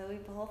that. So we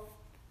both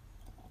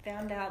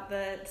found out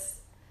that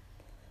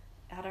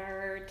at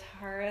our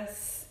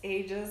Taurus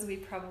ages, we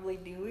probably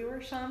knew we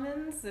were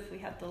shamans if we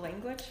had the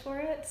language for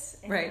it.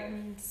 And right.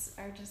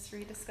 are just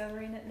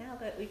rediscovering it now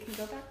that we can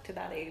go back to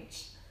that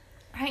age.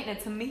 Right, and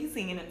it's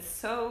amazing, and it's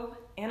so...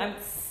 And I'm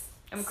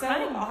so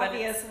crying,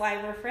 obvious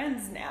why we're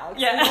friends now.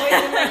 Yeah.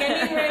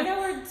 I know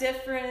we're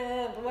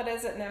different. What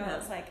is it now? Yeah.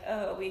 It's like,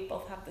 oh, we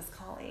both have this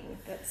calling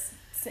that's,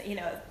 it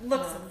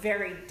looks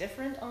very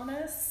different on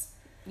us.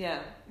 Yeah.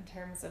 In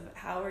terms of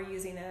how we're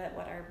using it,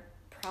 what our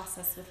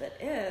process with it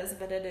is,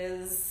 but it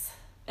is...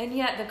 And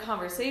yet the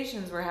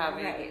conversations we're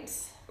having, right.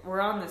 We're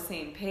on the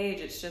same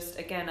page. It's just,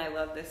 again, I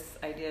love this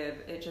idea of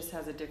it just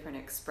has a different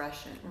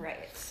expression.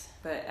 Right.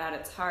 But at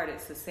its heart,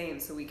 it's the same,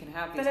 so we can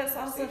have these conversations.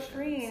 But it's also conversations.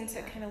 freeing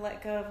to kind of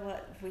let go of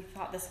what we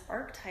thought this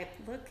archetype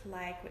looked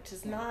like, which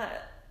is not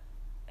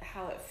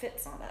how it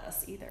fits on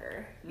us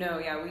either. No,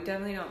 yeah, we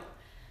definitely don't.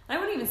 I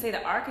wouldn't even say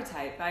the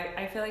archetype.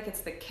 I feel like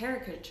it's the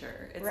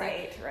caricature. It's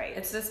right.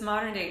 It's this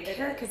modern day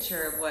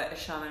caricature of what a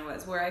shaman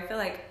was, where I feel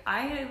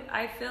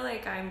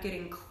like I'm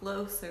getting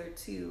closer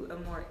to a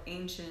more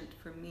ancient,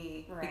 for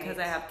me, because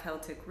I have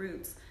Celtic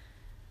roots,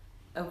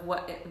 of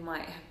what it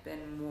might have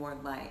been more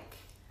like.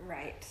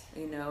 Right.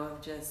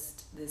 Of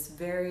just this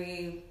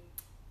very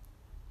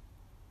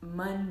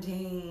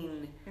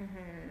mundane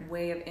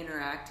way of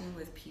interacting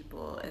with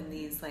people, and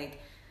these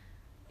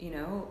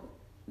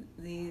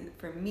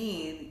for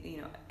me,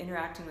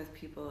 interacting with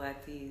people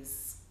at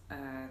these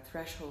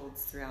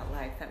thresholds throughout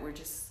life that were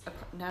just a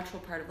natural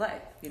part of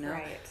life,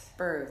 right.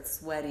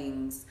 Births,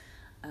 weddings,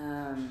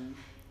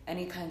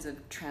 any kinds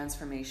of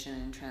transformation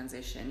and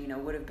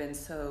transition, would have been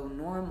so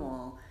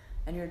normal,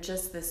 and you're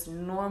just this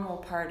normal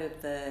part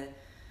of the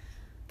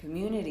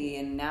community,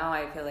 and now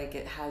I feel like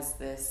it has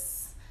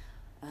this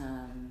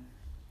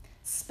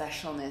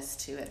specialness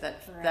to it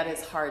that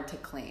is hard to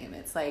claim.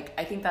 It's like,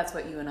 I think that's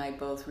what you and I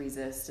both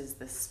resist, is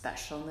the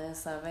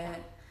specialness of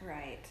it.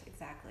 Right,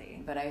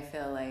 exactly. But I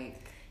feel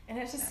like... And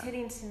it's just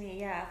hitting to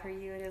me, for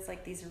you it is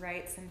like these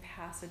rites and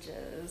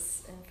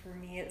passages, and for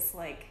me it's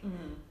like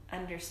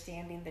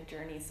understanding the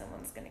journey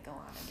someone's going to go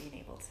on and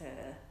being able to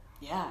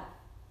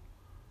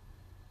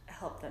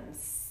help them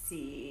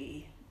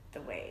see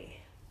the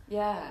way.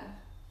 Yeah.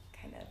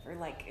 Kind of, or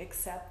like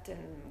accept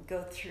and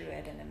go through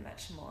it in a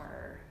much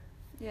more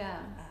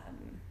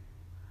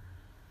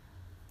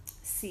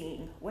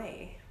seeing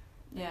way.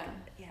 Yeah.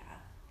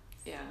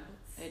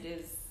 It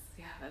is.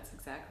 Yeah, that's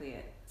exactly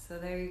it. So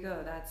there you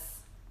go. That's.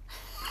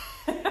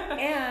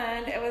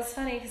 And it was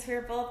funny because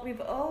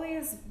we've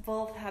always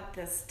both had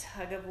this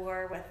tug of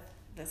war with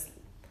this,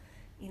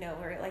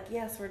 we're like,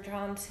 yes, we're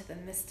drawn to the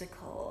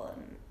mystical,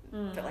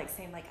 and but like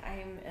saying like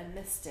I'm a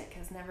mystic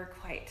has never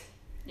quite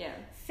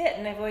fit,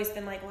 and I've always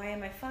been like, why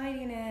am I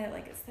fighting it?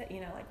 Like, it's that,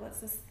 like, what's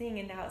this thing?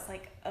 And now it's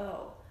like,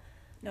 oh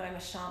no, I'm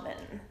a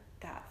shaman.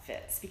 That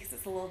fits because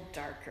it's a little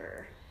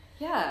darker,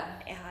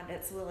 and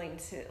it's willing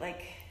to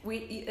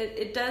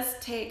it does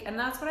take, and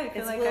that's what I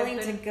feel it's like willing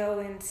to go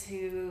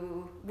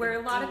into where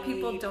a lot of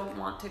people don't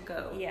want to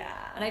go,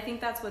 and I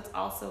think that's what's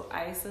also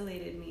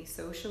isolated me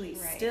socially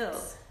still,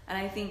 and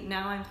I think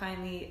now I'm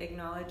finally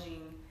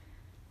acknowledging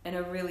in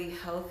a really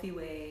healthy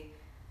way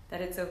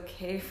that it's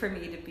okay for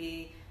me to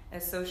be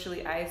as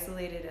socially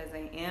isolated as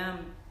I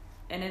am,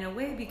 and in a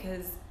way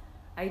because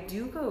I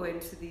do go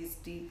into these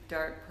deep,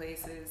 dark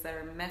places that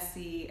are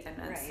messy and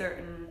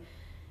uncertain,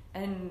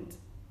 and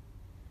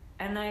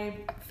I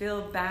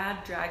feel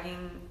bad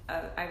dragging.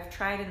 I've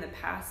tried in the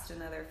past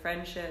in other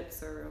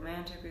friendships or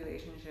romantic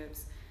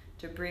relationships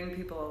to bring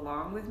people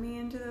along with me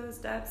into those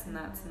depths, and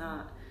that's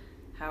not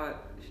how it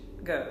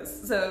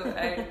goes. So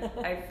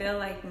I feel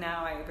like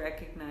now I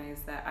recognize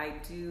that I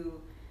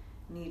do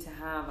need to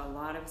have a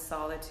lot of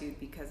solitude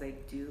because I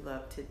do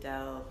love to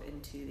delve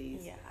into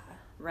these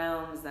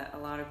realms that a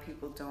lot of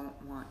people don't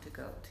want to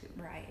go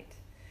to. Right.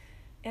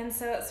 And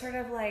so it's sort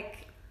of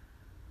like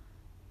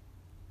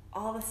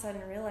all of a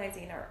sudden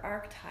realizing our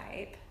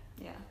archetype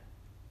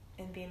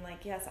and being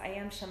like, yes, I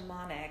am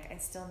shamanic. I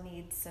still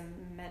need some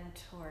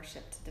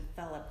mentorship to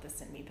develop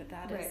this in me, but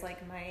that is like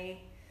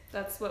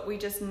that's what we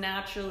just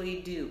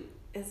naturally do.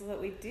 Is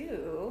what we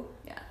do.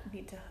 Yeah. We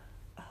need to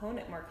hone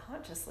it more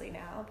consciously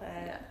now,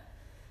 but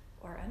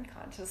or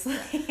unconsciously.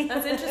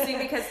 That's interesting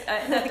because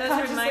that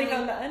does remind me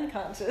on the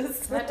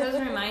unconscious. That does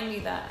remind me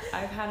that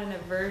I've had an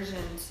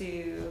aversion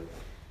to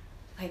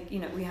like, you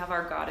know, we have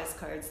our goddess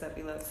cards that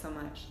we love so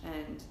much,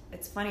 and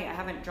it's funny, I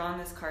haven't drawn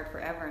this card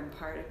forever, and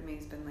part of me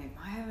has been like,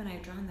 why haven't I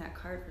drawn that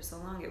card for so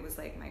long? It was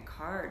like my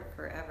card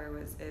forever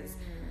is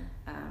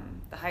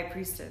the High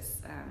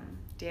Priestess,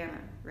 Diana,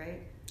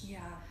 right? Yeah.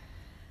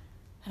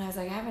 And I was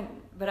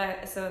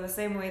like, so in the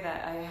same way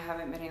that I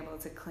haven't been able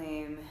to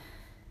claim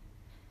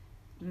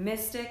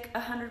mystic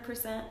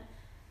 100%,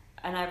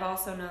 and I've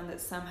also known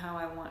that somehow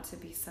I want to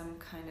be some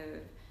kind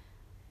of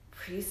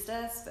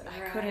priestess, but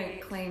I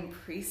couldn't claim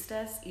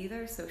priestess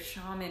either, so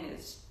shaman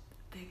is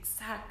the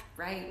exact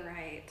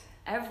right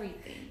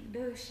everything.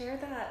 No, share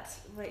that,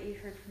 what you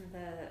heard from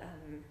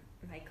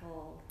the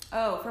Michael.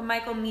 Oh, from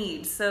Michael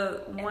Mead.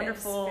 So and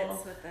wonderful. It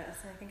fits with this,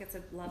 and I think it's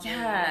a lovely.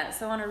 Yeah.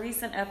 So on a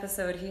recent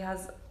episode, he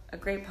has a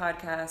great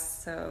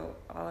podcast. So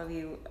all of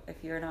you,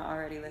 if you're not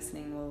already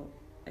listening,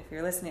 if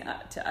you're listening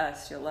to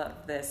us, you'll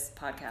love this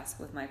podcast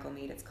with Michael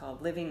Mead. It's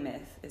called Living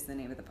Myth is the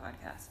name of the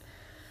podcast.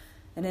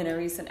 And in a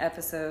recent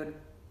episode,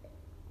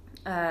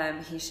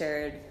 he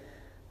shared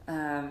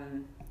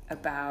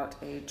about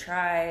a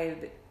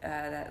tribe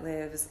that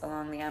lives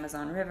along the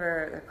Amazon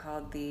River. They're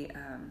called the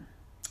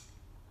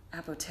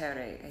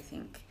Apotere, I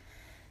think.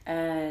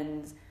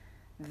 And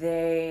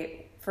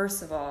they,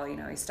 first of all, you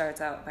know, he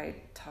starts out by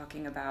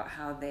talking about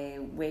how they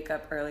wake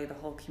up early, the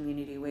whole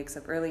community wakes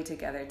up early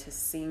together to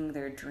sing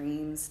their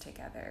dreams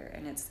together.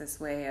 And it's this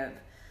way of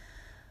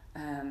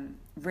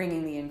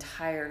bringing the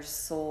entire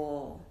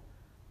soul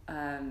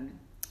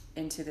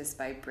into this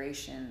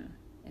vibration,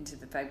 into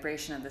the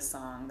vibration of the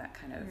song, that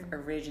kind of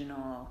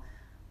original,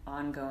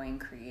 ongoing,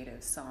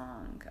 creative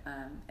song,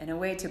 in a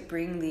way to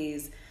bring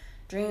these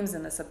dreams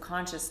in the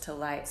subconscious to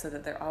light, so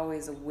that they're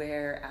always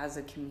aware as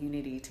a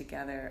community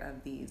together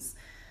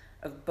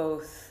of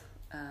both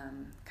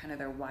kind of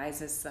their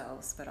wisest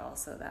selves, but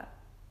also that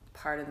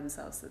part of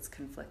themselves that's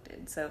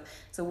conflicted. So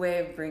it's a way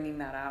of bringing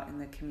that out in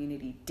the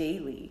community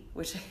daily,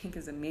 which I think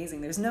is amazing.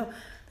 There's no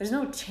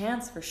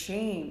chance for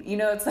shame. You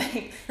know, it's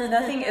like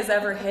nothing is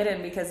ever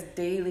hidden, because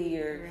daily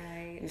you're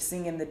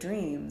singing the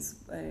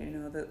dreams, you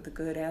know, the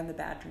good and the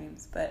bad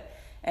dreams. But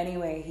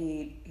anyway,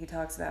 he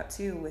talks about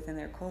too, within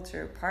their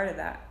culture, part of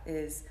that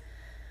is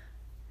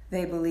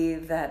they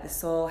believe that the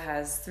soul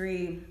has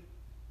 3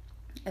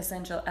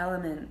 essential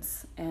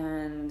elements,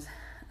 and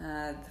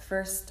the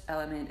first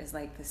element is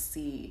like the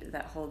seed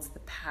that holds the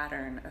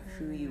pattern of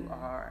who you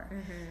are,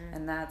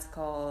 and that's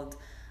called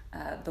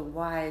the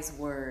wise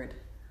word,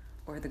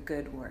 or the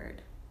good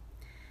word.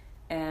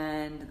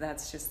 And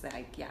that's just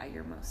like,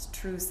 your most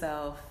true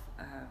self.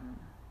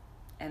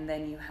 And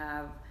then you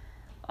have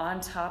on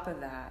top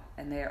of that,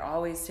 and they're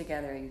always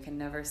together, you can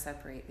never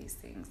separate these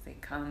things, they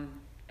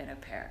come in a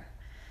pair,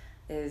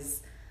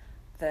 is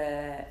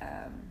the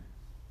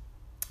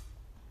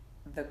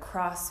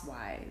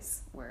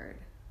crosswise word.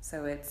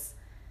 So it's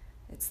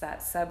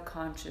that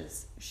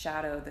subconscious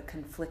shadow, the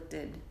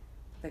conflicted,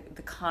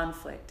 the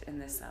conflict in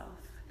the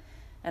self.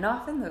 And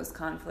often those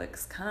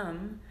conflicts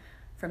come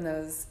from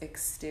those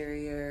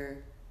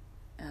exterior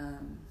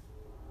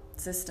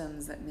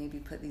systems that maybe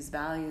put these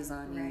values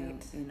on you,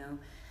 you know.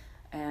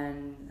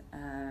 And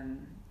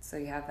so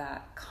you have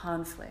that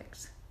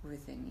conflict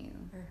within you,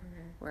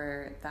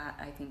 where that,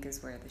 I think,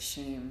 is where the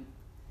shame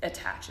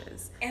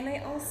attaches. And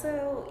I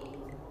also,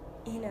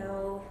 you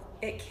know,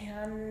 it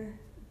can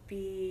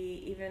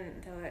be,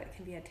 even though it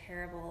can be a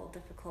terrible,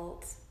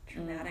 difficult,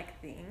 traumatic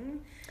thing,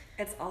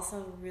 it's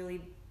also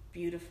really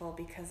beautiful,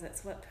 because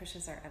it's what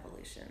pushes our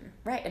evolution.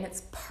 Right, and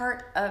it's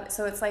part of,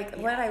 so it's like,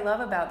 what I love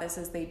about this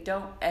is they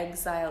don't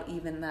exile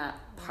even that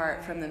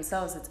part from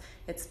themselves.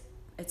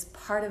 It's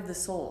part of the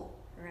soul.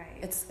 Right.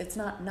 It's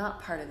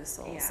not part of the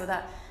soul. So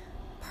that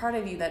part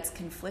of you that's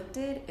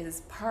conflicted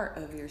is part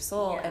of your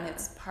soul, and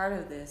it's part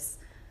of this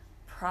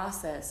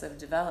process of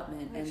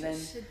development. Which and then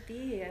it should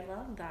be. I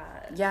love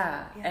that.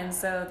 Yeah. And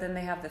so then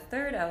they have the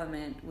third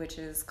element, which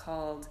is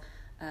called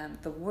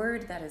the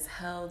word that is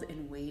held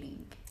in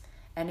waiting.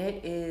 And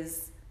it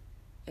is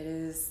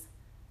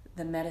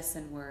the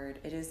medicine word.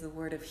 It is the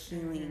word of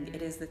healing.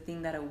 It is the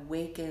thing that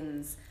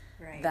awakens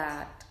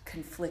that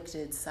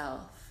conflicted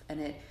self.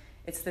 And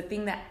it's the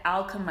thing that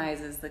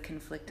alchemizes the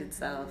conflicted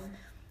self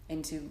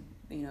into,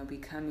 you know,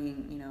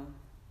 becoming, you know,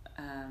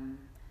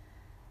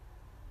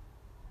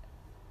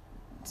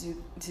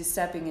 to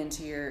stepping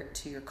into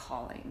your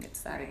calling.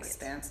 It's that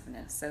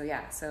expansiveness. So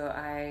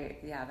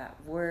that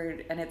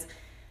word, and it's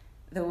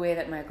the way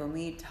that Michael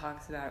Mead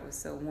talks about it was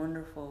so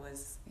wonderful.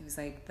 It was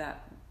like,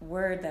 that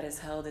word that is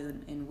held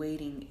in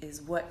waiting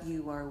is what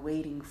you are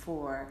waiting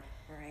for.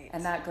 Right.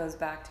 And that goes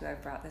back to,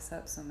 I've brought this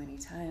up so many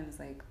times,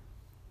 like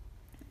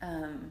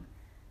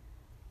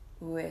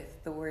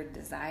with the word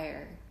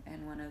desire,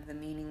 and one of the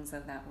meanings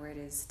of that word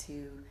is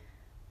to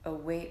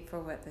await for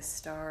what the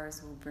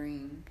stars will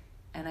bring.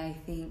 And I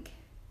think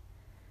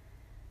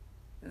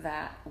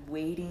that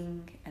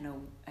waiting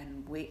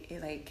and wait,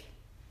 like,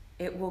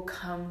 it will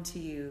come to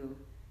you,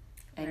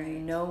 and you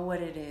know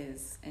what it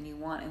is, and you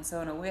want. And so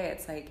in a way,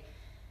 it's like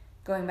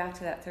going back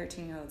to that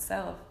 13-year-old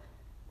self.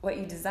 what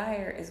you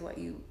desire is what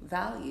you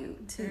value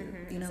too.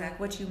 You know, like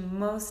what you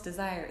most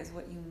desire is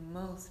what you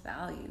most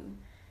value.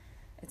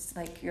 It's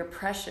like you're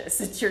precious.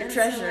 It's your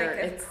treasure.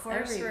 So, like, it's of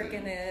course everything. we're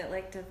gonna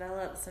like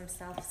develop some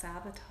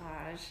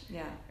self-sabotage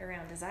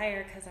around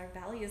desire, because our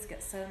values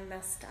get so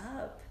messed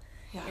up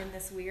in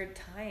this weird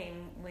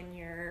time when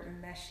you're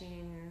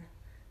meshing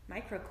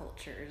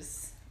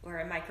microcultures, or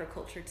a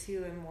microculture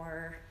to a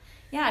more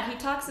he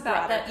talks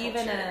about that culture.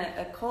 even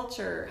a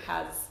culture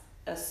has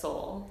a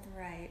soul,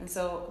 right? And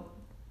so,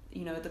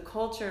 you know, the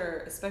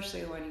culture,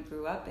 especially the one you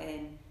grew up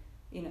in,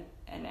 you know,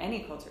 and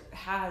any culture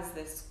has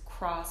this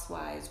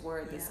crosswise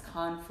word, this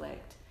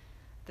conflict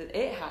that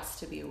it has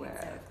to be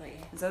aware of.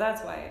 And so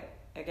that's why,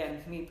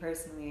 again, for me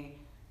personally,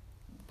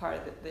 part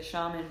of the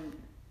shaman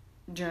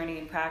journey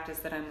and practice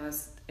that I'm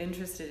most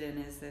interested in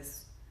is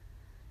this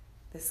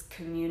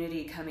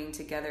community coming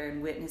together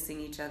and witnessing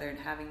each other and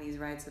having these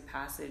rites of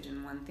passage.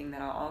 And one thing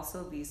that I'll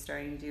also be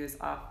starting to do is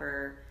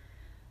offer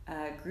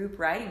group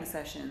writing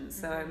sessions.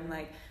 So I'm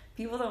like,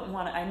 people don't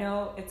want to, I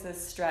know it's a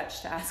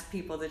stretch to ask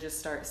people to just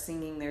start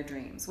singing their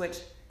dreams, which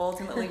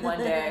ultimately one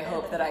day I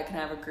hope that I can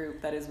have a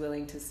group that is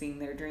willing to sing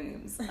their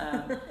dreams.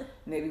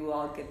 Maybe we'll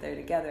all get there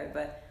together,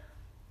 but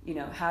you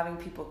know, having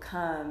people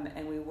come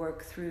and we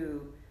work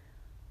through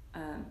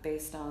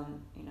based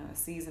on, you know, a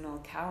seasonal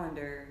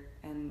calendar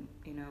and,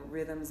 you know,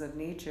 rhythms of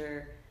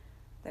nature,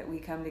 that we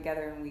come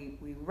together and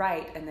we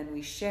write and then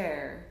we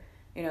share.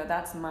 You know,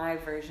 that's my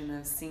version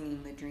of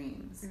singing the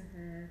dreams.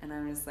 And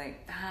I'm just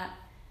like, that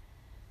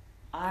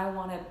I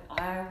want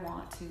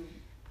to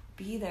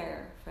be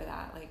there for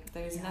that. Like,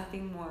 there's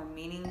nothing more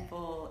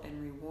meaningful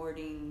and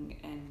rewarding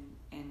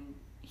and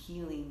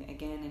healing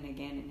again and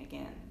again and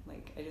again.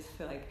 Like, I just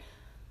feel like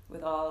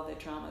with all the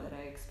trauma that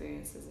I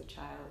experienced as a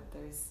child,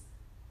 there's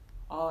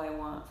all I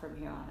want from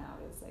here on out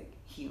is like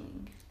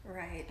healing.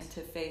 Right. And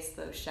to face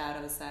those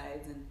shadow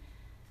sides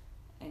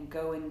and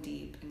go in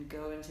deep and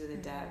go into the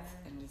depth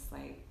and just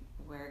like,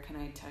 where can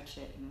I touch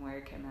it and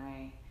where can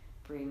I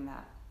bring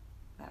that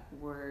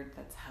word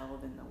that's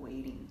held in the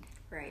waiting.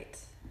 Right.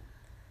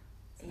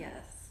 So,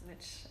 yes,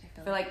 which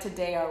I feel like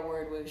today our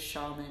word was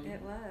shaman.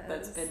 It was.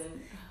 That's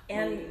been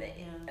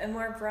and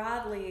more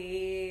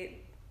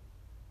broadly,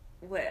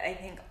 what I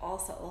think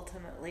also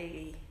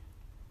ultimately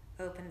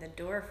opened the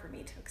door for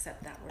me to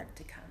accept that word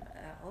to come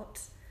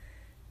out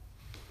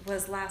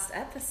was last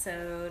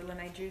episode when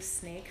I drew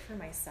snake for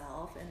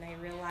myself, and I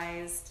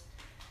realized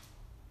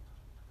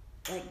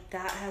like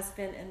that has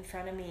been in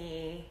front of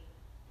me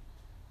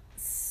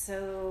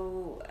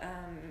so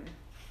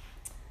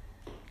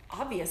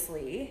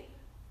obviously,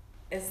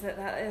 is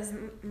that is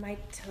my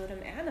totem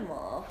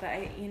animal. But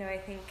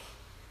I think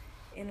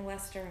in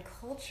Western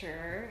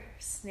culture,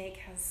 snake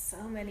has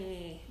so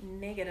many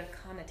negative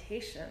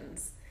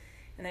connotations,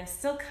 and I'm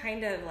still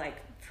kind of like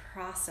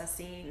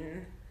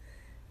processing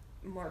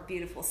more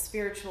beautiful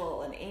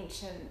spiritual and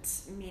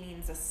ancient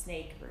meanings of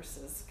snake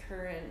versus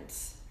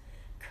current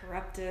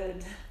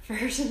corrupted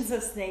versions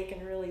of snake,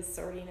 and really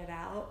sorting it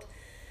out.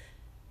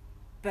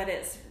 But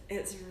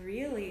it's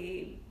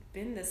really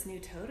been this new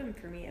totem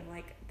for me of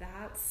like,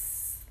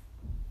 that's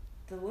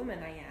the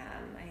woman I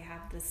am. I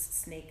have this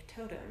snake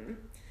totem,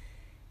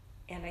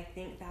 and I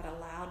think that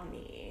allowed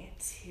me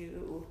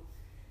to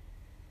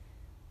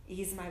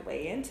ease my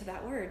way into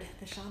that word,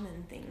 the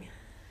shaman thing.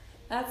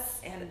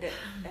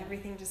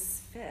 Everything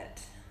just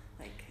fit.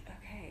 Like,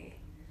 okay.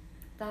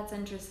 That's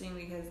interesting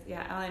because,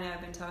 Allie and I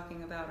have been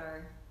talking about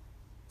our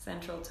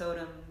central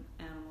totem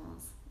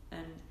animals.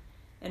 And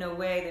in a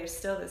way, there's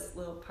still this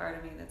little part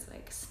of me that's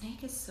like,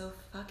 snake is so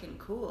fucking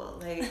cool.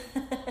 Like,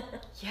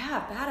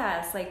 yeah,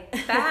 badass. Like,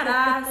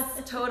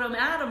 badass totem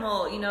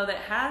animal, you know, that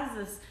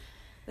has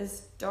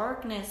this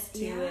darkness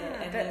to it.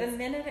 And but the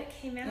minute it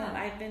came out,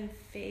 I've been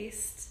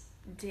faced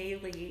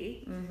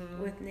daily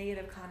with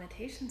negative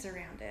connotations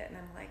around it, and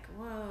I'm like,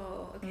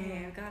 whoa,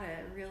 okay, I've got to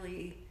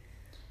really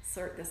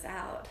sort this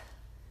out.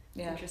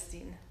 It's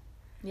interesting.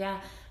 Yeah,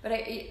 but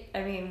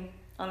I mean,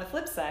 on the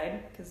flip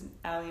side, because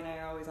Allie and I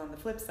are always on the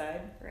flip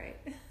side, right?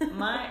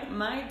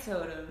 my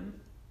totem,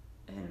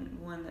 and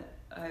one that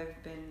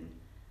I've been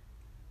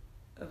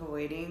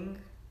avoiding,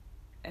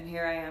 and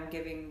here I am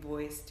giving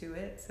voice to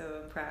it,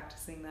 so I'm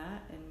practicing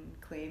that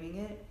and claiming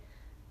it,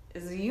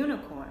 is a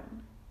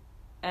unicorn.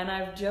 And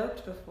I've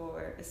joked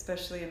before,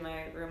 especially in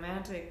my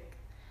romantic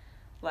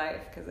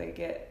life, because I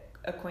get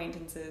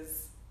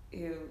acquaintances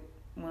who,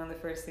 one of the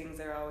first things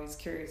they're always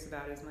curious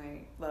about is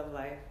my love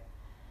life.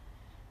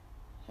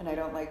 And I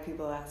don't like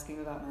people asking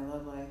about my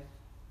love life,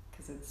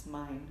 because it's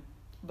mine.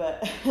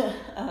 But,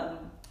 I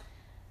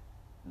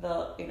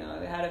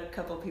had a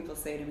couple people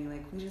say to me,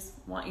 like, we just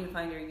want you to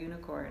find your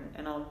unicorn.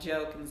 And I'll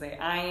joke and say,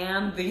 I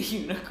am the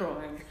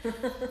unicorn.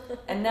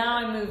 And now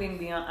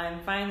I'm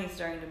finally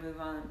starting to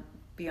move on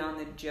beyond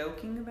the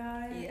joking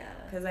about it. Yeah.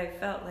 Because I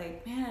felt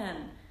like,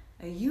 man,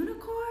 a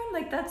unicorn?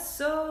 Like, that's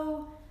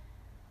so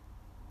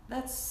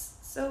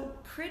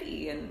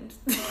pretty and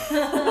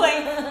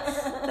like,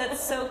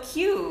 that's so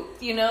cute,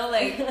 you know?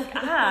 Like,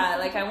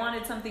 like I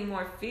wanted something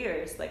more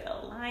fierce, like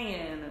a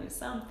lion or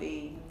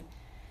something.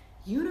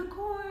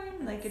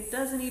 unicorn? Like, it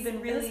doesn't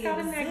even really It's got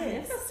exist. a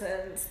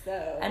magnificence,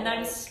 though. And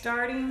I'm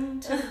starting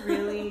to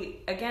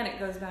really, again, it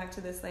goes back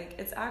to this, like,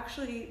 it's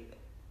actually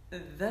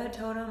the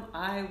totem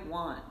I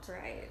want.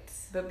 Right.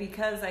 But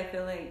because I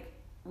feel like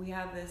we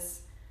have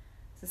this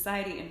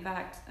society, in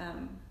fact,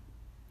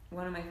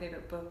 one of my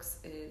favorite books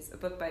is a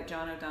book by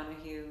John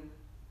O'Donohue,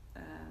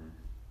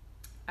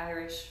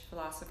 Irish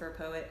philosopher,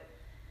 poet,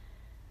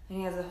 and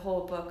he has a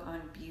whole book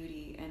on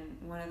beauty, and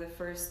one of the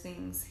first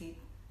things he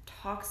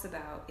talks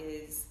about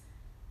is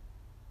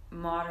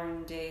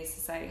modern day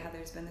society, how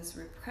there's been this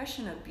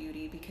repression of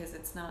beauty because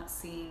it's not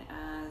seen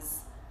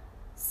as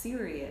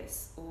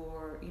serious,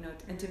 or, you know,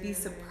 and to be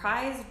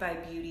surprised by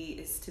beauty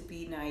is to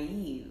be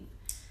naive.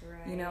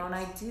 Right. You know, and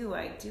I do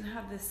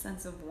have this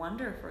sense of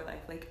wonder for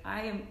life. Like,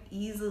 I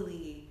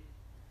easily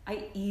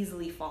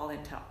fall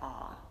into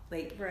awe.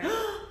 Like, right.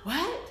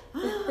 What?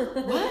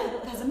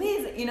 What? That's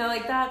amazing. You know,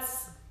 like,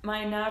 that's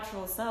my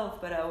natural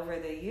self. But over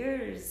the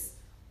years,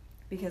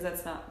 because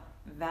that's not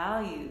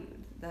valued,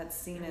 that's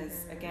seen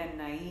as, again,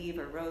 naive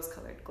or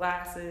rose-colored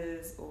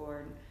glasses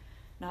or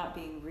not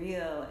being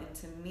real. And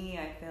to me,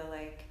 I feel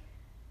like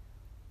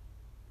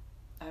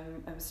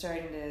I'm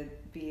starting to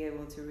be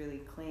able to really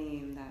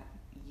claim that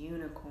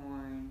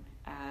unicorn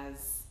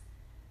as,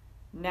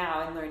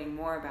 now in learning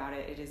more about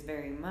it, it is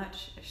very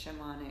much a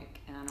shamanic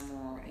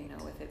animal, right. You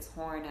know, with its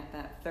horn at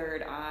that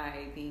third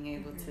eye, being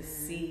able to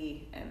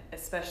see, and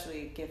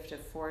especially a gift of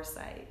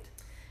foresight.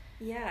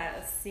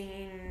 Yeah,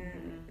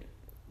 seeing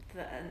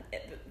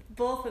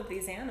both of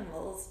these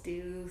animals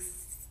do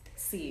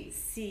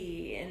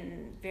see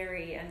in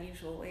very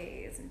unusual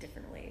ways, in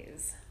different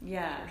ways.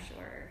 Yeah. For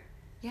sure.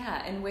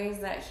 Yeah, in ways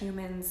that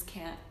humans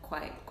can't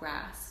quite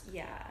grasp.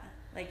 Yeah.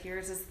 Like,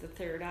 yours is the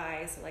third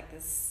eye, so like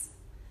this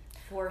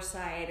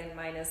foresight, and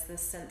mine is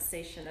this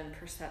sensation and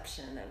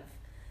perception of,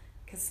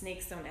 because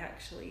snakes don't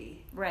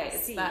actually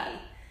see,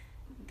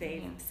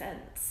 they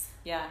sense.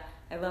 Yeah,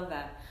 I love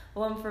that.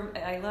 Well,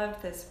 I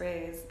loved this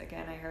phrase.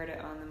 Again, I heard it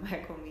on the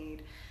Michael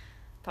Meade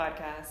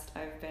podcast.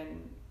 I've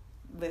been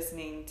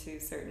listening to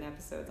certain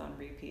episodes on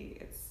repeat.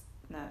 It's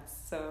nuts.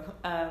 So,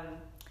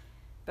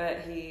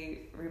 but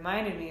he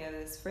reminded me of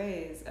this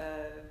phrase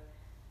of,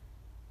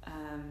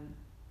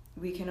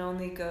 we can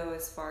only go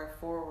as far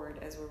forward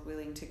as we're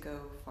willing to go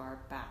far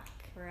back.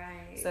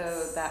 Right.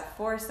 So that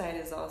foresight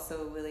is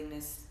also a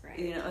willingness, right.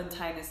 You know, and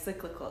time is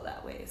cyclical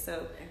that way.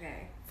 So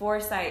okay.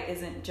 Foresight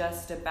isn't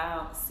just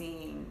about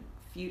seeing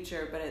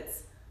future, but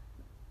it's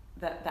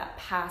that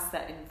past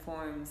that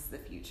informs the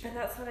future. But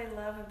that's what I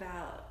love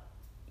about,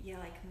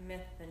 like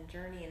myth and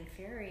journey and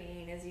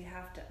fairying, is you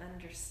have to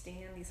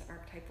understand these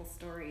archetypal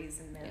stories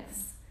and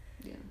myths.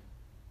 Yeah.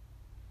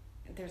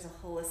 There's a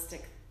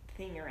holistic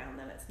thing around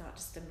them. It's not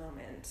just a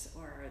moment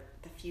or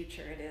the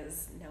future. It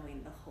is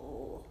knowing the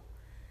whole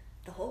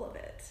of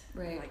it.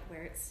 Right. Like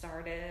where it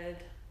started,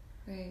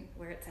 right,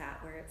 where it's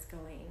at, where it's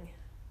going.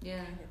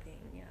 Yeah. Kind of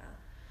thing. Yeah.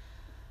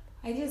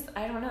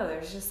 I don't know.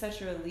 There's just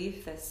such a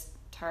relief this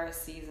Taurus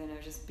season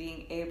of just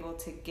being able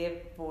to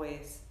give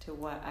voice to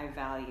what I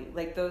value.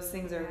 Like, those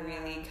things are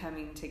really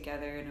coming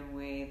together in a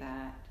way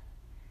that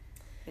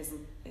is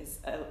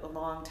a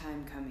long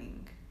time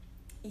coming.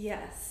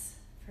 Yes,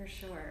 for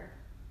sure.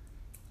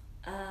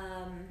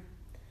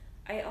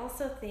 I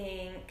also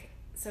think,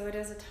 so it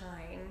is a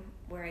time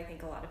where I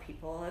think a lot of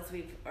people, as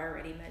we've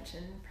already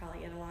mentioned,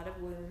 probably get a lot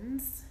of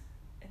wounds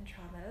and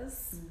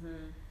traumas.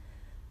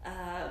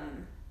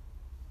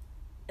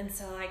 And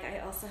so, like, I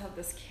also have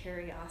this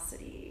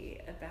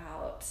curiosity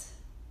about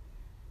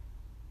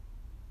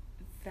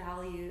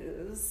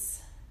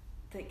values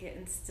that get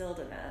instilled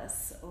in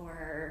us,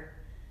 or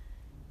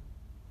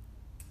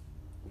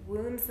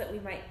wounds that we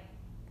might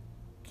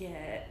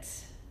get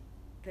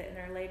that in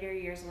our later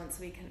years, once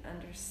we can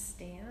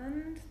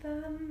understand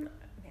them.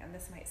 Man,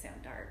 this might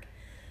sound dark,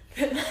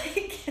 but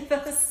like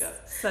those,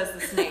 says the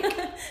snake.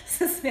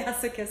 It's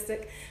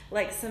masochistic,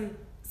 like some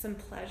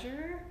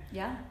pleasure.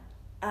 Yeah.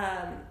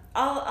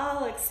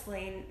 I'll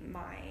explain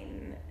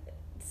mine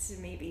to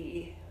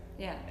maybe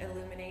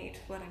illuminate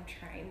what I'm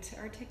trying to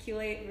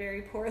articulate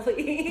very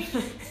poorly.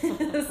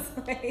 It's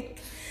like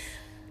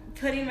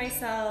putting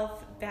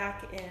myself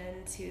back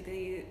into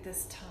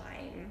this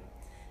time.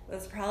 It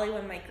was probably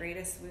when my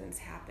greatest wounds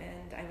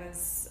happened. I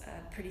was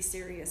a pretty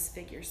serious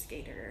figure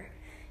skater,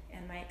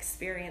 and my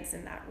experience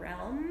in that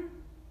realm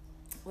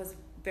was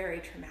very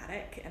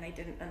traumatic, and I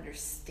didn't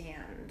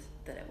understand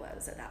that it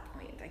was at that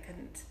point. I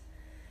couldn't,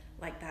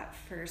 like that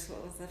first,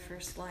 what was the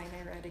first line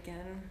I read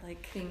again?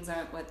 Like, things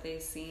aren't what they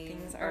seem,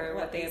 things aren't or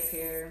what they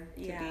appear to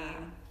be.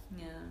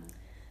 Yeah.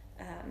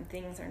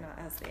 Things are not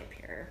as they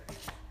appear.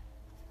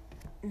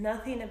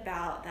 Nothing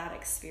about that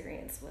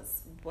experience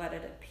was what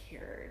it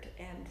appeared.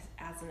 And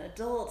as an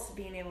adult,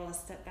 being able to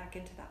step back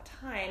into that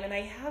time, and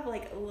I have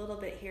like a little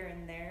bit here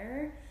and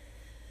there,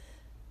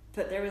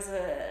 but there was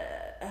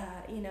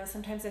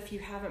sometimes if you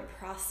haven't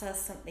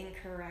processed something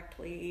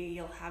correctly,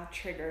 you'll have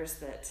triggers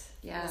that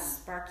will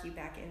spark you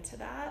back into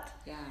that.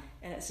 Yeah.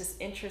 And it's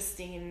just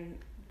interesting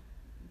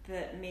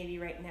that maybe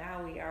right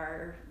now we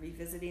are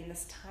revisiting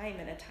this time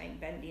in a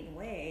time-bending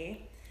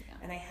way. Yeah.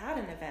 And I had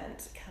an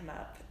event come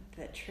up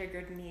that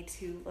triggered me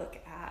to look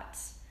at,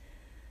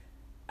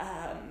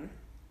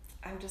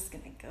 I'm just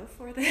going to go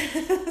for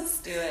this.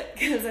 Do it.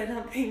 Because I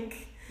don't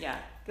think Yeah.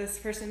 this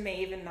person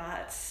may even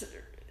not,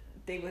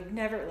 they would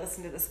never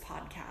listen to this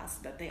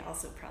podcast, but they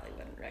also probably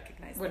wouldn't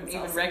recognize Wouldn't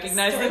themselves. even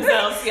recognize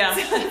themselves. Yeah.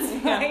 So it's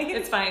Yeah, fine.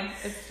 it's fine.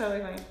 It's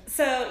totally fine.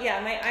 So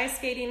yeah, my ice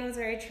skating was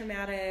very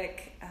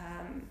traumatic.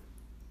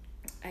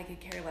 I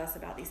could care less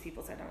about these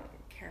people, so I don't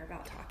care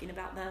about talking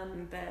about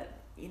them. But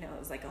you know, it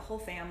was like a whole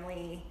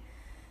family.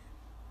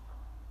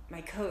 My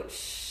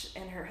coach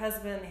and her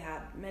husband had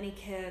many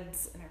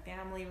kids, and our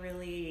family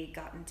really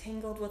got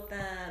entangled with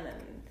them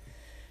and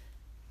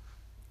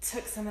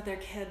took some of their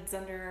kids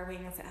under our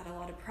wings that had a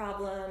lot of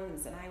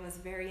problems. And I was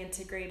very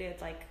integrated,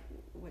 like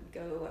would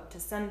go up to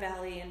Sun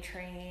Valley and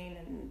train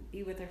and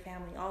be with their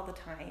family all the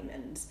time.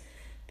 And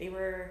they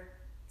were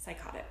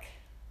psychotic,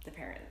 the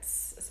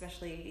parents,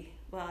 especially,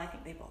 well, I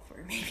think they both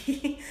were,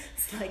 maybe.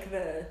 It's like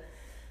the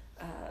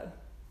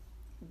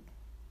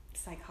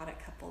psychotic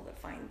couple that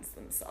finds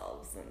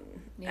themselves,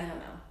 and I don't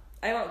know.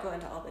 I won't go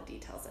into all the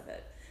details of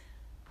it.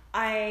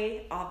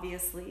 I,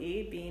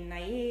 obviously, being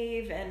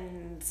naive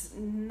and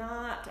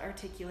not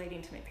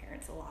articulating to my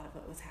parents a lot of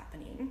what was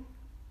happening.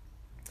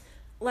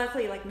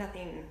 Luckily, like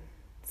nothing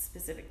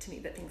specific to me,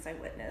 but things I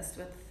witnessed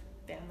with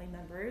family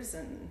members.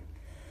 And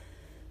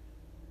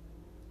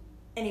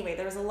anyway,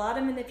 there was a lot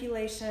of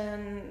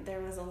manipulation. There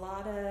was a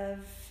lot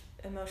of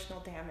emotional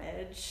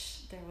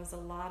damage. There was a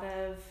lot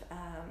of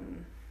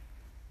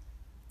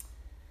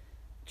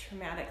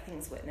traumatic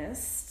things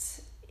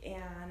witnessed.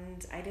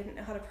 And I didn't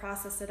know how to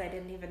process it. I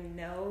didn't even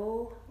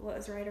know what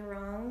was right or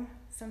wrong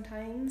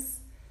sometimes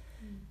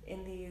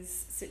in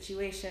these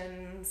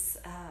situations.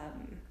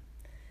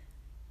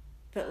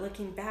 But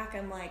looking back,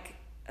 I'm like,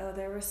 oh,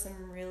 there was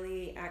some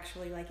really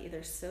actually like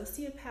either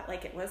sociopath,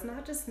 like it was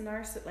not just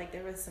like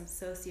there was some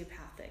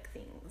sociopathic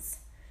things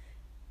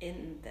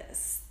in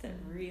this that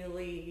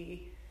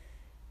really,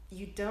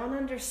 you don't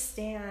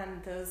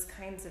understand. Those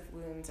kinds of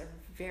wounds are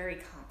very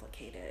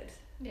complicated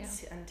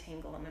to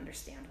untangle and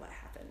understand what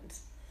happened.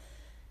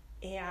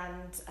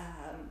 And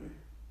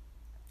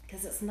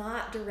because it's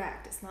not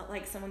direct, it's not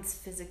like someone's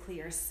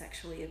physically or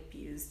sexually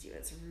abused you.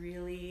 It's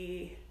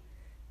really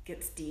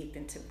gets deep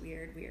into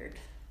weird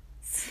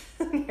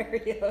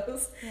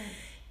scenarios. Yeah.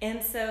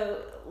 And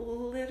so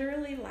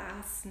literally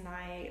last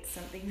night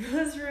something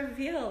was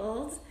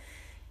revealed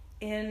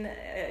in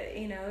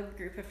a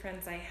group of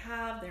friends I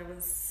have. There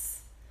was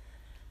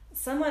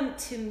someone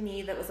to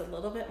me that was a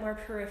little bit more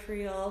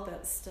peripheral,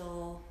 but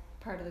still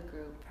part of the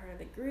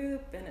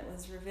group, and it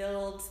was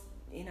revealed,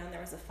 and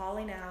there was a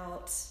falling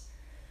out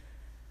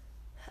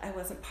I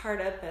wasn't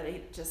part of, but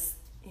it just,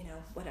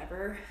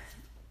 whatever,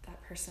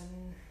 that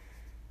person,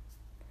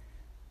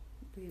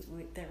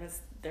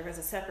 there was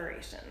a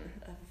separation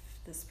of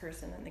this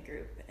person in the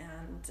group,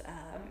 and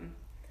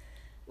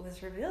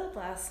was revealed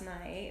last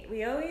night.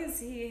 We always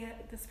see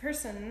this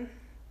person,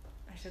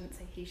 I shouldn't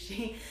say he,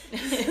 she,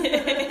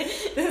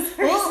 this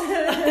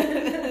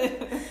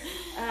person,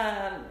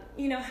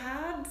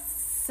 had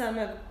some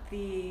of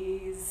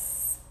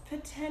these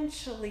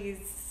potentially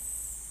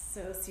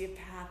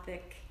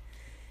sociopathic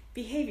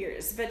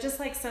behaviors, but just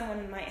like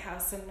someone might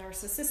have some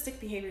narcissistic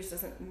behaviors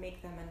doesn't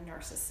make them a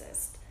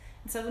narcissist.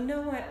 And so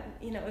no one,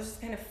 it was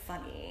just kind of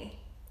funny.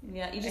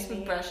 Yeah, you just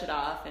would brush it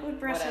off. And would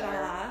brush whatever. It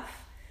all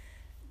off.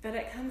 But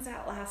it comes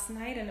out last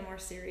night in a more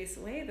serious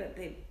way that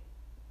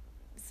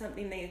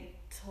something they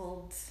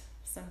told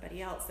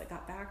somebody else that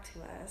got back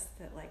to us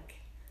that like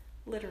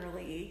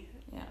literally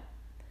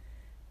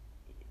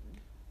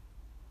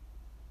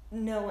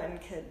no one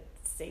could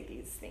say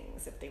these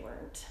things if they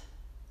weren't.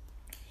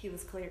 He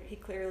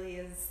clearly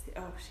is,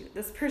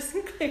 this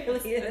person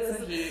clearly is.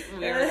 It's a he.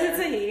 It's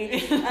a he.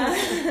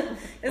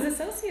 Is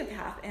a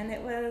sociopath. And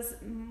it was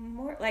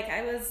more like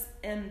I was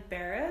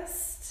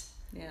embarrassed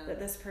that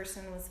this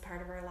person was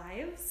part of our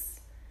lives.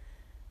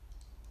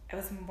 I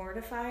was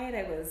mortified.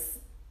 I was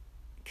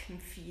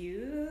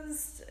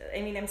confused.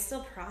 I mean, I'm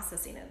still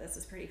processing it. This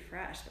is pretty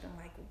fresh, but I'm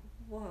like,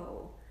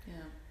 whoa.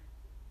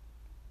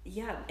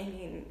 Yeah, I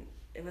mean,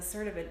 it was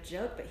sort of a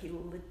joke, but he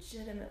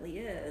legitimately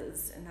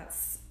is, and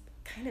that's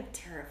kind of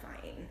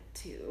terrifying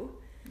too.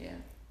 Yeah.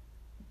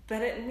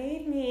 But it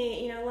made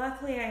me,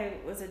 luckily I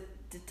was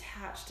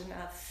detached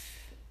enough,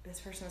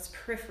 this person was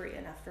periphery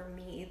enough for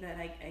me that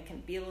I can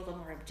be a little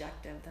more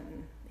objective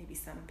than maybe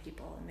some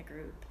people in the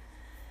group.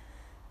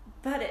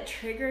 But it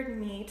triggered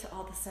me to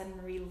all of a sudden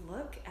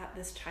relook at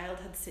this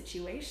childhood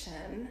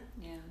situation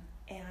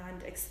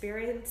and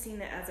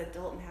experiencing it as an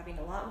adult and having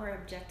a lot more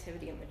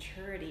objectivity and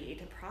maturity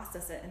to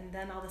process it, and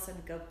then all of a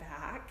sudden go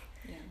back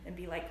and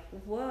be like,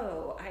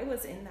 whoa, I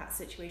was in that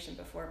situation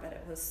before, but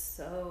it was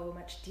so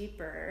much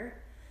deeper.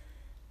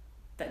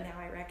 But now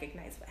I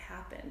recognize what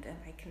happened and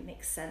I can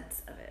make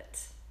sense of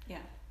it.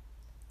 Yeah.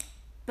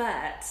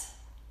 But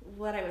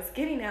what I was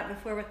getting at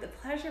before with the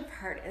pleasure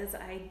part is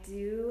I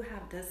do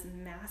have this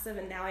massive,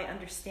 and now I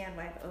understand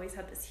why I've always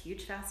had this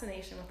huge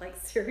fascination with like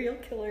serial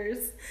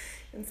killers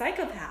and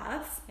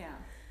psychopaths. Yeah.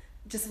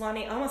 Just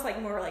wanting, almost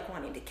like more like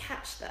wanting to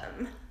catch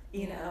them,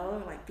 you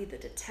know, like be the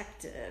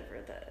detective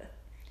or the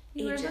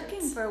You agent. were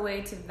looking for a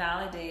way to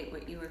validate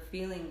what you were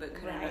feeling but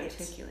couldn't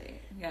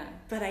articulate. Yeah.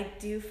 But I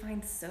do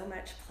find so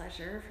much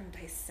pleasure from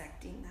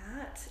dissecting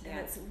that. And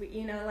it's,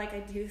 you know, like I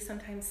do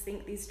sometimes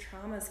think these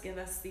traumas give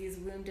us these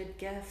wounded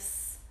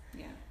gifts.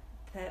 Yeah.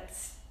 That,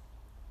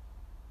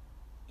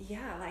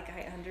 yeah, like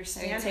I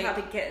understand how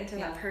to get into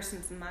that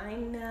person's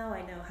mind now.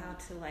 I know how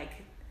to like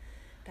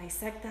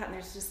dissect that, and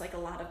there's just like a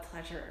lot of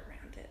pleasure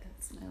around it.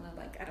 It's I love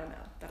like, I don't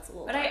know, that's a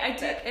little But dark, I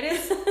do, it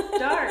is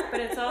dark, but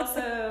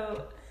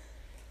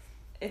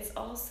it's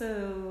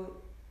also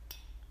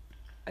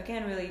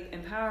again really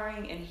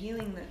empowering and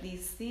healing, that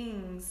these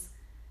things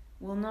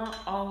will not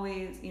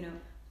always, you know,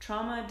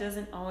 trauma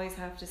doesn't always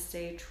have to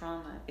stay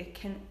trauma. It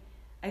can,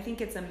 I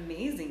think it's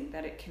amazing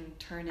that it can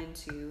turn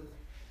into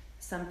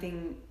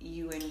something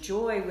you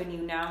enjoy when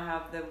you now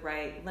have the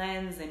right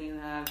lens and you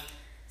have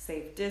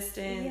safe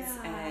distance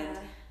and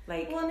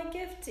like, well, and a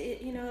gift,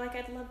 you know, like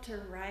I'd love to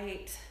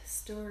write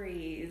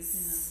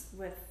stories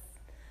with,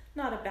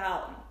 not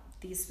about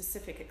these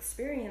specific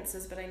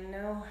experiences, but I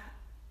know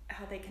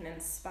how they can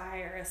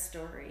inspire a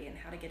story and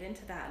how to get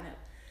into that, and it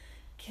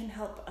can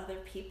help other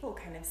people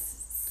kind of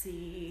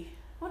see.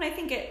 Well, and I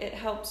think it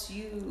helps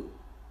you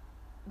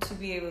to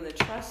be able to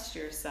trust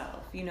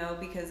yourself, you know,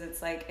 because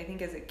it's like, I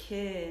think as a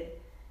kid,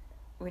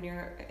 when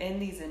you're in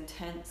these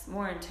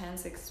more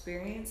intense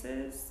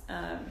experiences,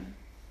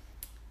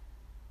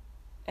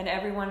 and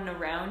everyone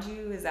around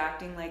you is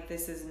acting like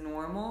this is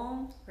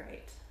normal.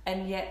 Right.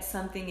 And yet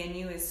something in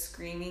you is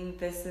screaming,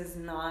 this is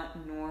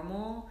not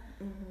normal.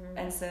 Mm-hmm.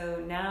 And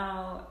so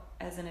now,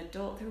 as an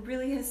adult, there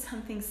really is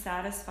something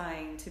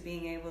satisfying to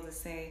being able to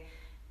say,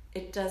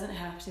 it doesn't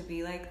have to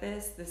be like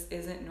this. This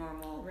isn't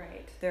normal.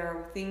 Right. There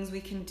are things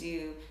we can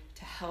do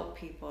to help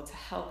people, to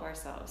help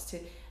ourselves,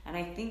 and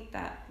I think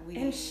that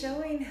and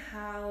showing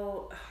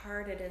how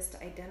hard it is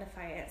to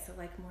identify it, so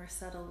like more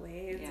subtle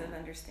ways of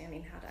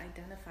understanding how to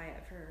identify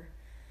it for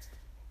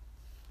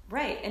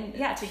and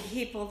to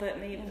people that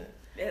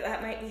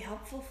that might be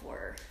helpful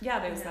for. Yeah,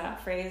 there's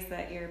that phrase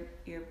that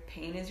your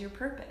pain is your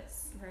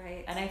purpose.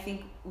 Right. And I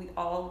think we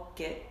all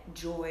get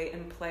joy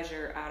and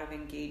pleasure out of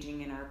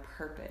engaging in our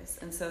purpose.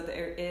 And so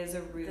there is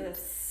a root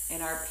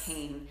in our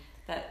pain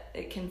that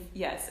it can,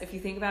 if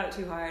you think about it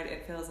too hard,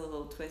 it feels a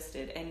little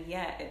twisted, and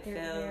yet They're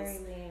very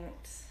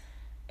linked.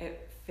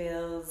 It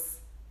feels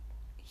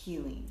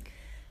healing.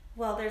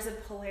 Well, there's a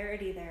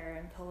polarity there,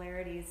 and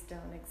polarities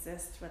don't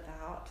exist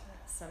without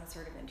some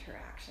sort of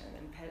interaction,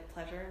 and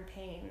pleasure and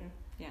pain,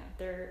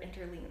 they're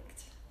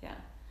interlinked. Yeah.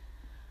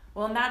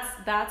 Well, and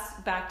that's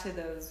back to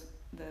the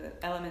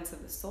elements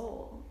of the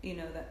soul, you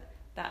know,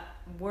 that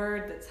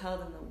word that's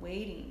held in the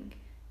waiting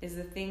is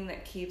the thing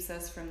that keeps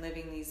us from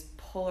living these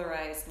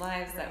polarized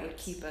lives that would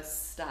keep us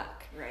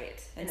stuck.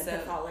 Right. And in a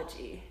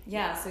pathology.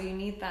 So you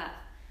need that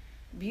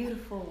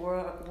beautiful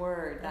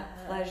word,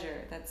 that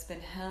pleasure that's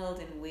been held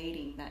in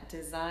waiting, that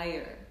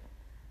desire.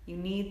 You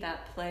need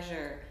that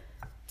pleasure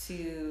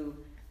to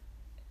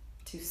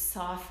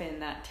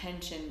soften that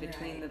tension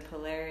between the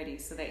polarity,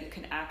 so that you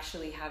can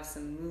actually have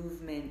some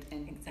movement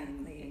and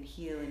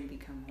heal and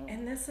become whole.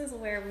 And this is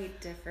where we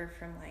differ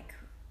from like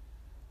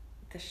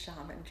the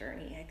shaman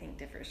journey. I think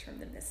differs from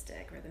the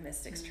mystic, where the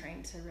mystic's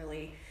trying to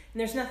really, and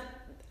there's nothing,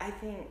 I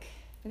think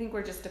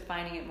we're just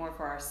defining it more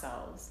for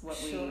ourselves, but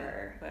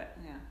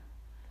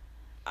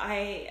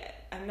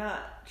I'm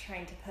not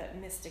trying to put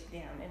mystic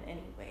down in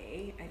any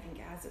way. I think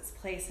it has its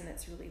place and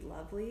it's really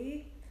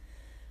lovely.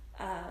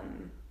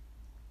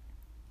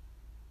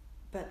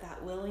 But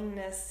that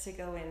willingness to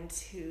go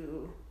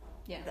into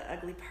the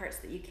ugly parts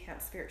that you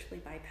can't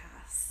spiritually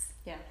bypass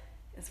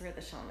is where the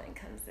shaman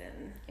comes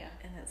in.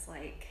 And it's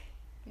like,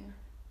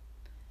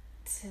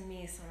 to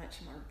me, so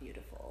much more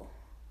beautiful.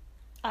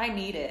 I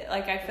need it.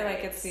 Like, I feel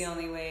like it's the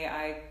only way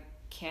I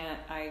can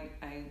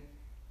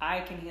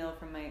heal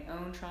from my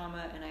own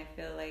trauma, and I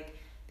feel like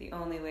the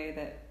only way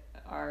that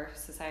our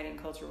society and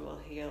culture will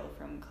heal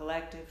from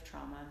collective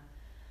trauma.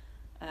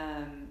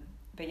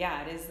 But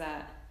it is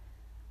that,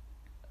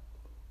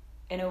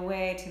 in a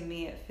way, to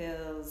me, it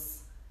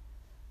feels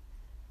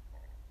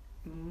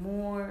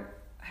more,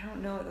 I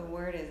don't know what the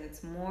word is,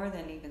 it's more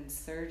than even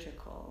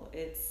surgical.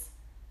 It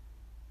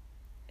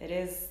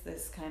is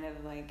this kind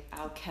of like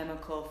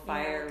alchemical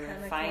fire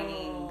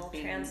refining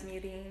thing.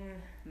 Transmuting.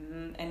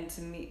 Mm-hmm. And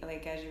to me,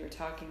 like, as you were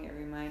talking, it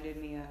reminded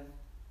me of,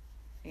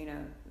 you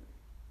know,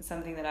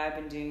 something that I've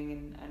been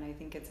doing, and I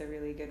think it's a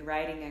really good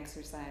writing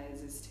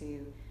exercise, is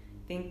to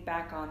think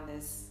back on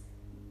this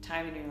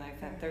time in your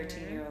life, that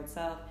 13-year-old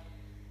self,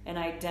 and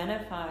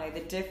identify the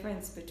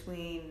difference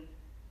between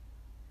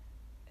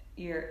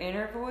your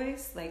inner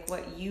voice, like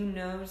what you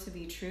know to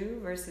be true,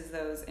 versus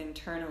those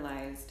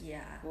internalized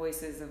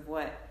voices of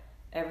what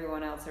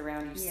everyone else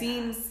around you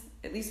seems,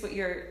 at least what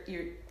you're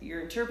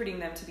interpreting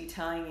them to be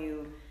telling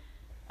you,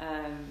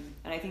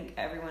 And I think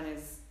everyone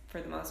is,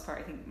 for the most part,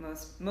 I think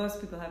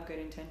most people have good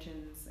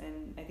intentions,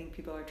 and I think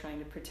people are trying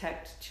to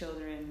protect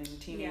children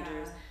and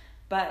teenagers,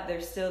 but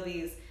there's still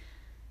these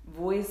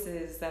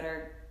voices that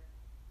are,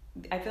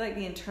 I feel like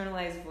the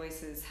internalized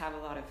voices have a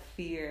lot of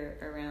fear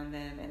around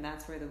them, and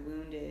that's where the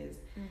wound is.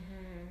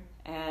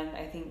 And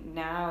I think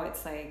now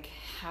it's like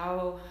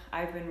how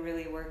I've been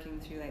really working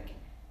through, like,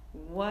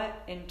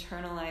 what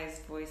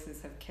internalized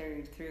voices have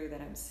carried through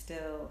that I'm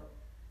still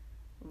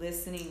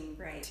listening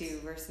to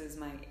versus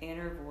my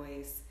inner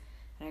voice.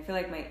 And I feel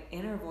like my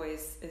inner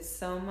voice is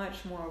so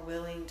much more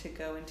willing to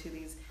go into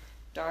these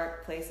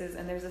dark places.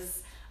 And there's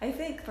this, I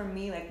think for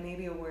me, like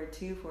maybe a word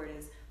too for it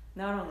is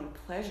not only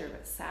pleasure,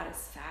 but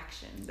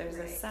satisfaction. There's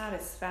a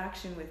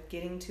satisfaction with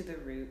getting to the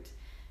root,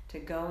 to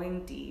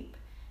going deep,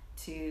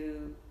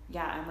 to,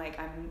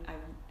 I've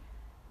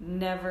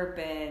never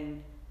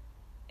been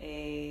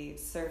a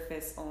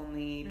surface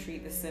only,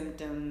 treat the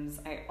symptoms.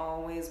 I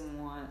always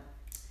want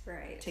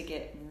to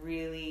get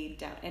really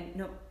down.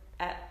 And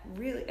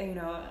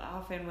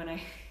often when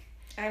I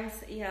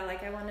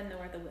want to know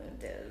where the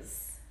wound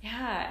is.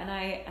 Yeah,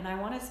 and I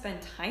want to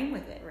spend time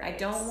with it. I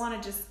don't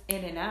want to just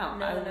in and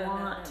out. I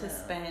want to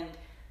spend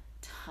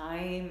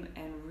time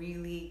and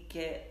really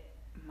get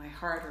my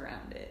heart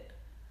around it.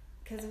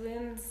 Because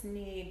wounds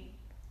need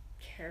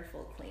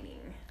careful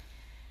cleaning.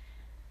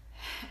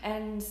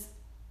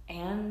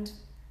 And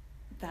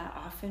that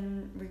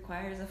often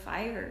requires a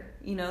fire,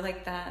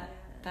 like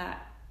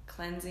that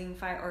cleansing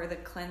fire, or the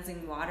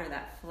cleansing water,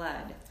 that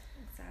flood.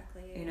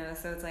 Exactly.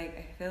 So it's like,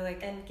 I feel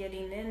like... And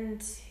getting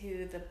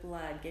into the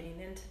blood,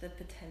 getting into the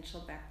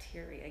potential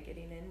bacteria,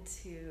 getting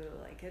into,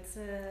 like, it's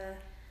a...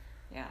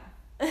 Yeah.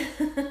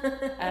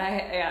 And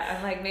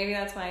I'm like, maybe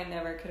that's why I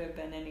never could have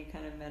been any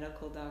kind of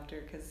medical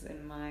doctor, because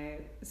in my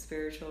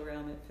spiritual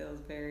realm, it feels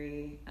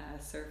very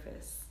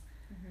surface.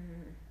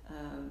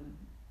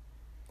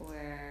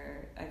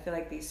 Where I feel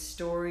like these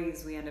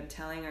stories we end up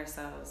telling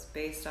ourselves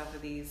based off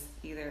of these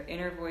either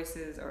inner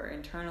voices or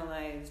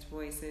internalized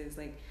voices.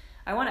 Like,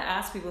 I want to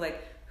ask people,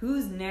 like,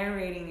 who's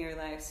narrating your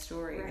life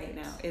story right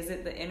now? Is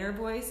it the inner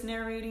voice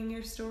narrating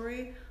your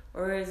story,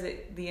 or is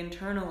it the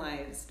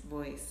internalized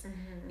voice?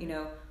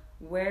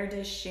 Where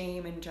does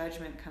shame and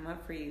judgment come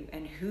up for you?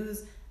 And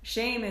whose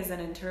shame is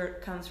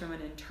comes from an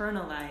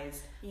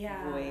internalized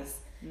voice,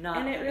 not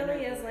and it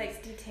really is voice.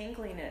 Like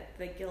detangling it.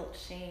 The guilt,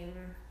 shame,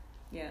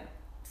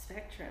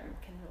 spectrum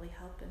can really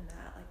help in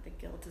that. Like, the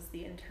guilt is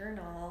the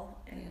internal,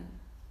 and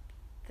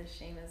the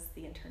shame is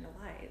the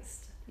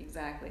internalized.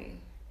 Exactly.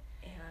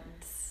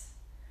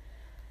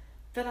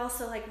 But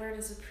also, like, where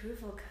does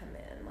approval come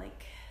in?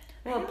 Like,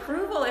 well,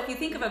 approval, if you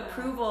think of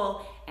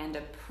approval and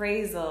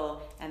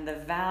appraisal and the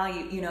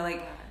value,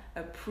 like,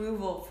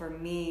 approval for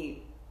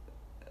me,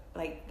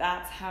 like,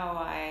 that's how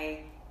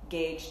I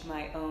gauged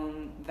my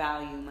own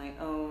value, my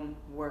own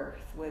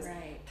worth, was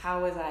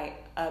how was I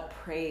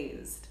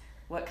appraised?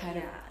 What kind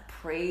of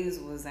praise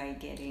was I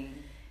getting?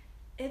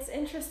 It's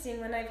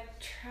interesting when I've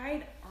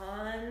tried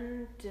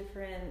on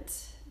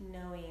different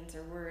knowings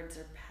or words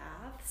or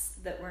paths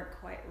that weren't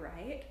quite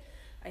right.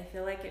 I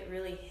feel like it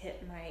really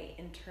hit my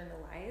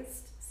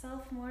internalized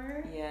self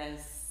more.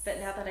 Yes. But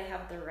now that I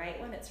have the right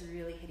one, it's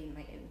really hitting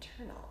my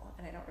internal,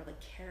 and I don't really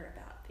care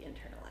about the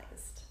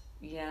internalized.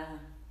 Yeah.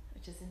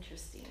 Which is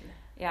interesting.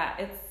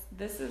 Yeah,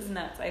 this is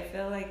nuts. I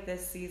feel like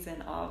this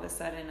season, all of a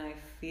sudden, I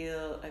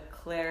feel a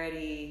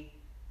clarity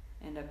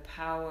and a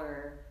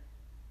power,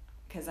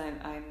 because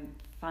I'm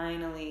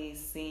finally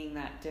seeing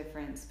that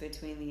difference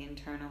between the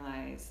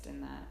internalized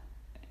and that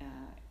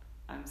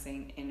I'm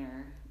saying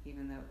inner,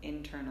 even though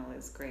internal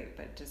is great,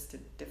 but just to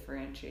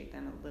differentiate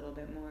them a little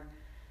bit more.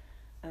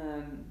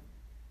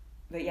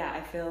 But yeah, I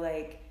feel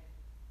like,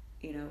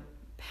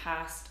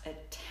 past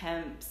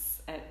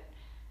attempts at,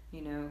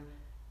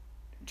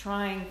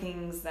 trying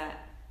things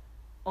that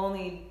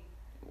only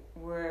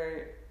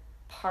were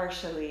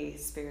partially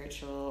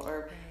spiritual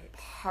or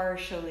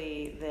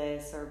partially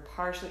this or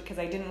partially, because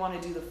I didn't want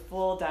to do the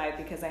full dive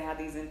because I had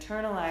these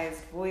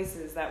internalized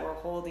voices that were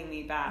holding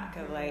me back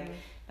of like,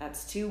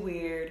 that's too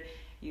weird,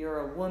 you're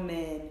a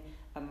woman,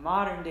 a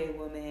modern day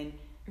woman,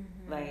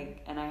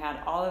 like, and I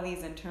had all of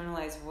these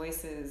internalized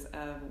voices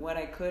of what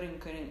I could and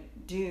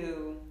couldn't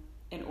do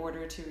in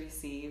order to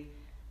receive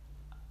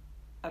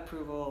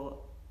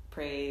approval,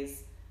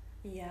 praise.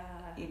 Yeah.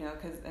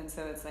 And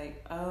so it's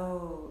like,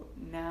 oh,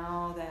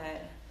 now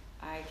that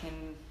I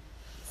can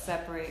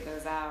separate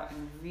those out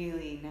and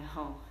really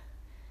now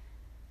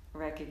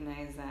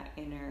recognize that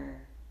inner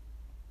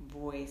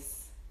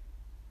voice,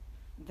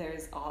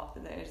 there's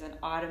an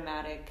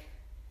automatic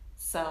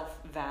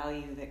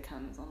self-value that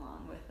comes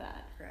along with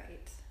that.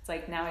 Right. It's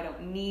like, now I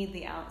don't need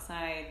the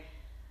outside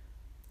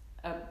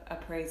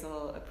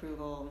appraisal,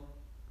 approval.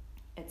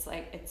 It's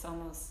like,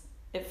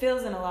 it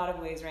feels in a lot of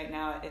ways right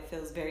now, it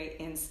feels very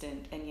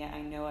instant, and yet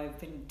I know I've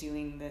been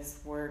doing this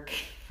work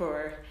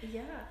for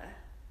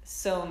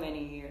so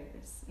many years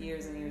and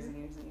years and years and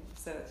years.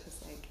 So it's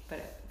just like, but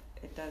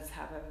it does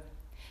have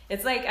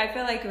it's like, I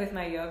feel like with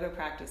my yoga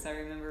practice, I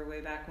remember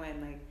way back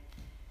when, like,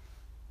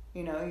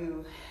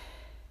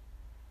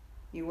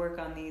 you work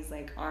on these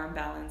like arm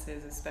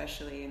balances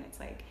especially, and it's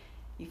like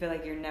you feel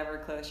like you're never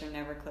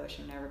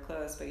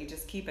close, but you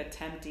just keep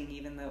attempting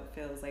even though it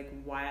feels like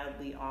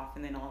wildly off,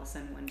 and then all of a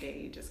sudden one day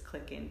you just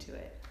click into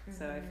it. Mm-hmm.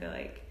 So I feel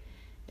like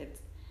it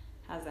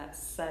has that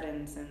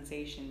sudden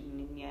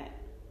sensation, and yet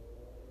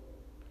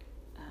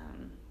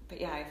but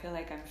yeah, I feel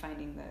like I'm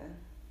finding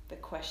the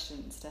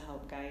questions to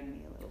help guide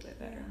me a little bit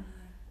better.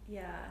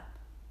 Yeah.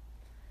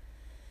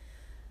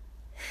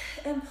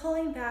 And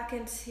pulling back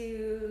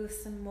into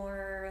some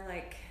more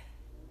like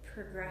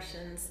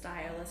progression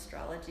style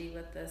astrology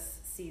with this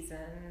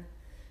season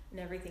and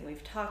everything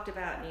we've talked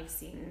about, and you've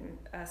seen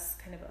us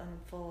kind of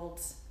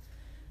unfold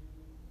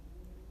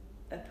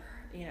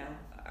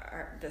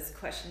this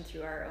question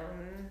through our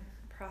own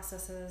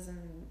processes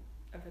and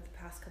over the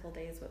past couple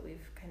days what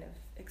we've kind of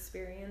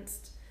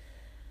experienced.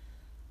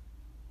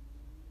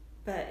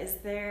 But is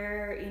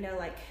there,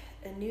 like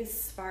a new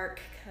spark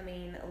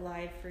coming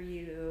alive for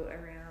you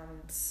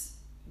around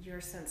your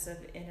sense of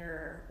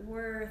inner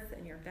worth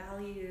and your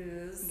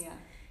values? Yeah.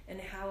 And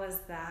how is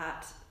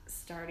that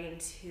starting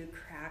to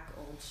crack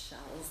old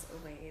shells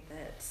away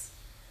that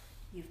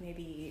you've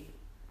maybe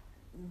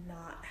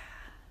not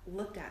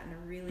looked at in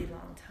a really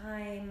long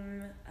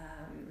time,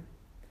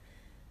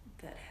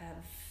 that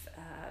have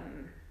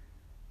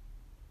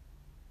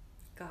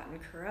gotten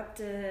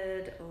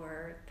corrupted,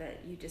 or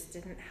that you just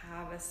didn't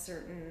have a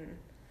certain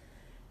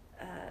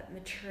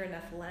mature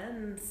enough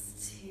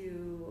lens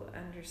to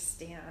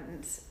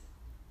understand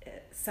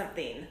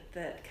something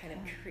that kind of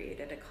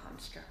created a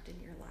construct in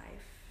your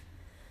life?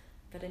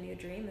 But a new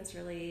dream is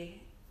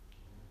really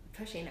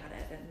pushing at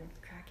it and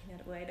cracking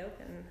it wide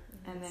open.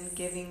 And then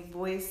giving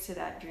voice to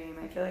that dream.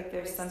 I feel like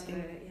there's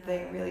something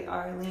they really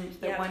are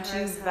linked, that once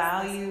you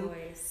value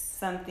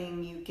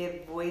something, you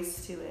give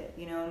voice to it,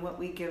 and what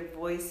we give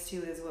voice to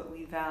is what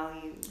we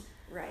value.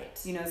 Right.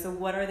 So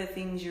what are the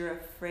things you're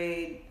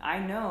afraid? I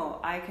know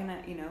I can,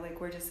 like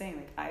we're just saying,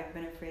 like I've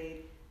been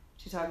afraid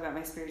to talk about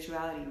my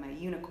spirituality, my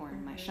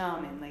unicorn, my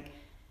shaman. Like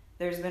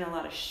there's been a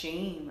lot of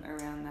shame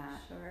around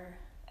that. Sure.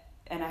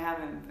 And I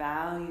haven't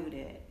valued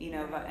it,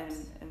 Right.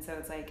 and so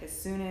it's like as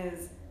soon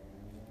as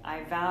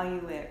I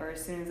value it, or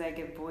as soon as I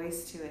give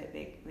voice to it,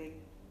 they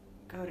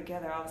go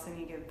together. All of a sudden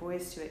you give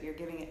voice to it, you're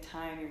giving it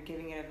time, you're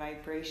giving it a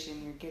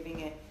vibration, you're giving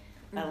it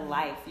a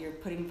life, you're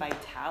putting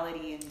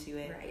vitality into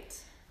it. Right.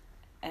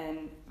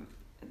 And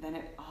then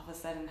it all of a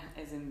sudden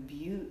is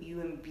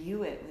you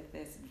imbue it with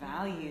this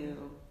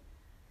value,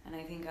 and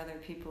I think other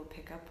people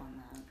pick up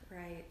on that.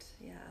 Right,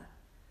 yeah.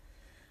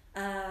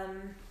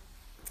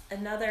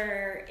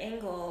 Another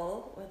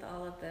angle with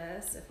all of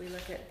this, if we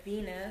look at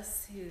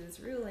Venus, who's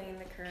ruling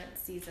the current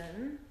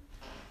season,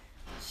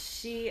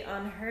 she,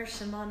 on her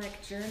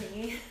shamanic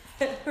journey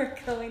that we're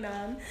going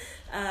on,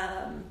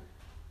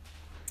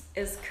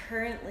 is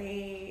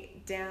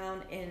currently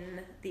down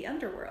in the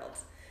underworld,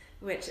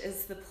 which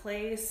is the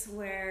place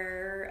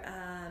where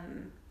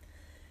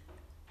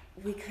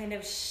we kind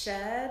of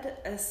shed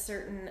a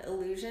certain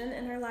illusion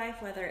in our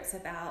life, whether it's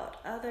about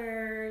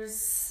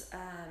others,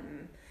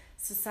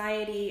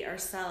 society,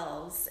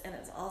 ourselves, and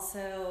it's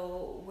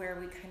also where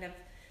we kind of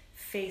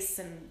face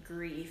some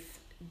grief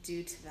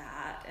due to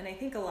that. And I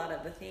think a lot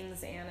of the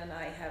things Anne and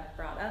I have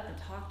brought up and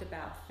talked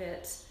about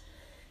fit,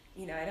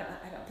 I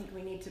don't think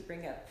we need to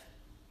bring up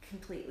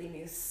completely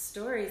new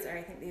stories, or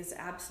I think these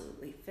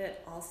absolutely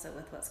fit also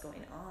with what's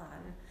going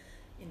on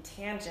in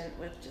tangent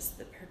with just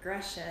the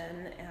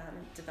progression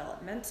and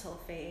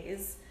developmental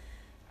phase.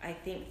 I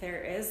think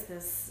there is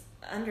this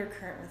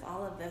undercurrent with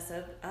all of this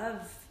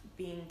of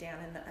being down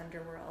in the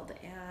underworld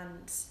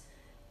and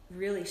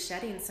really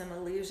shedding some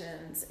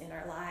illusions in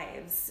our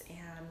lives,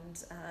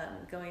 and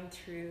going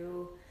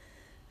through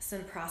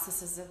some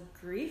processes of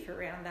grief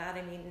around that.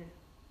 I mean,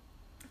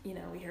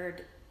 we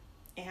heard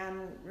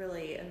Anne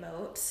really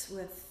emote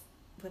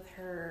with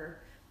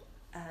her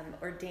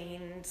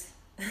ordained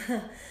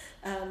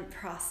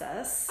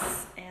process,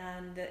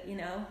 and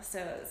so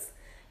it's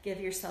give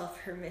yourself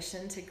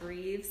permission to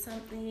grieve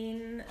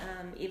something,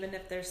 even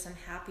if there's some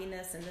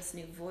happiness in this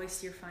new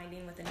voice you're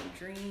finding with a new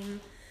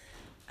dream,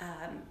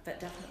 but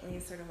definitely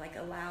sort of like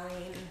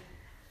allowing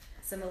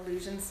some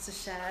illusions to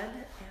shed.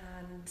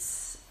 And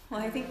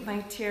I think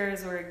my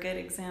tears were a good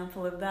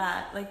example of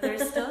that. Like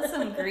there's still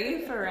some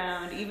grief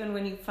around, even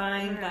when you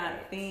find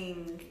that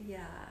thing.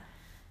 Yeah.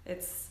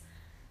 It's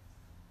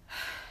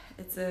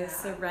a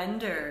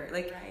surrender.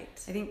 Like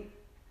I think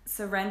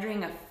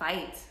surrendering a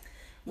fight,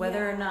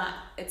 whether or not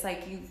it's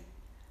like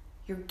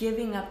you're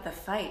giving up the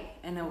fight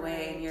in a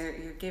way, and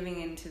you're giving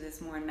into this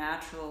more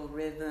natural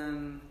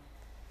rhythm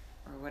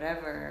or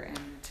whatever.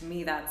 And to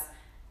me, that's,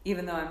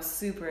 even though I'm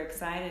super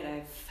excited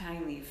I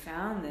finally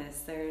found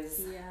this,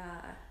 there's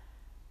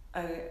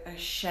a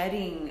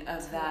shedding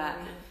of that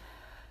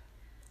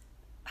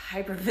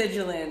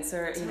hypervigilance,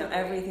 or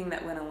everything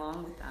that went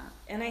along with that.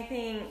 And I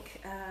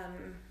think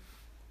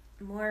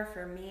more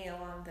for me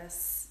along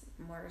this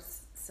more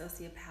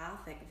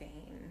sociopathic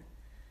vein,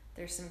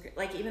 there's some,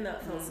 like, even though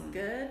it feels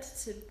good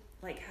to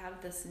like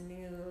have this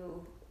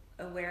new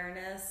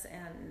awareness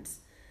and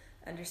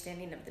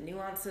understanding of the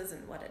nuances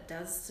and what it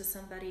does to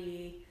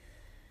somebody.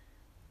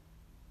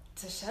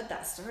 To shed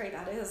that story,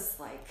 that is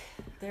like,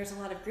 there's a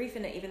lot of grief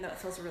in it, even though it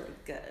feels really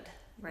good.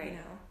 Right. You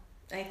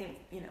know, I think,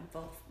 you know,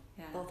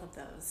 both of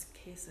those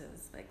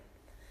cases, like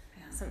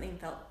something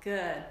felt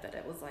good, but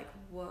it was like,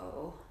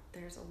 whoa,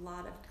 there's a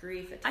lot of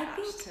grief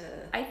attached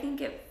I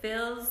think it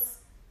feels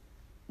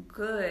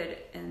good,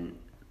 and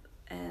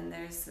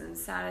there's some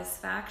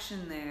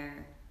satisfaction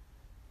there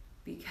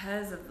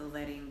because of the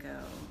letting go.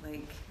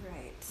 Like,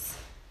 right.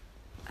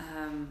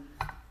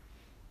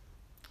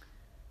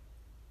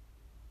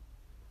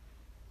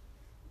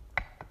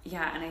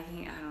 Yeah, and I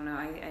think, I don't know,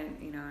 I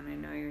you know, and I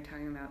know you're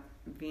talking about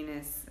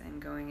Venus and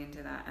going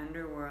into that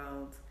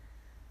underworld,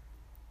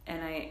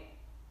 and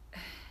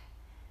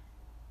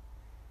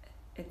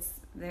it's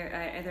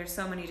there. There's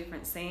so many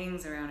different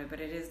sayings around it,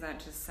 but it is that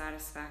just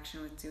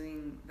satisfaction with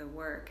doing the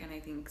work. And I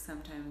think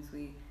sometimes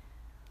we,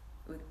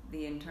 with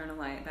the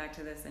back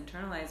to this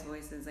internalized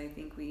voices, I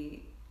think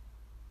we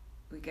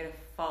get a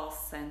false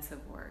sense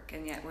of work,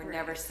 and yet we're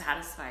never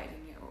satisfied,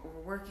 and yet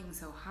we're working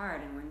so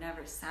hard and we're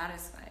never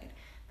satisfied.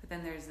 But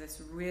then there's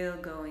this real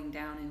going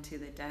down into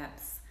the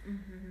depths,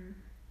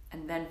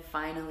 and then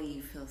finally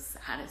you feel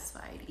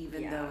satisfied,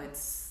 even though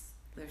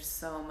there's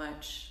so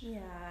much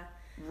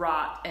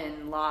rot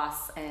and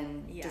loss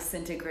and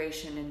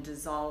disintegration and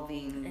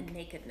dissolving and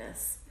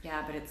nakedness.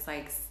 Yeah, but it's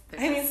like,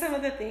 I mean, some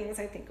of the things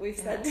I think we've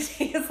said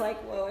today is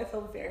like, whoa, I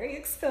feel very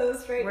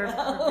exposed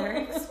now.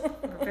 We're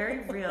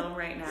very real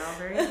right now,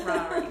 very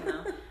raw right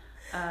now.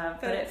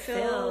 But it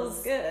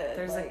feels good.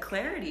 There's like a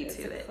clarity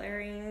to it.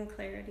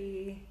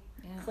 Clarity.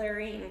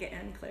 Clearing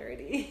and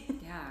clarity.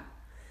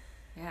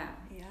 Yeah.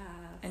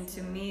 And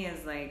to me,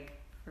 is like,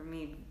 for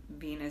me,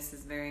 Venus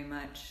is very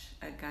much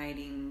a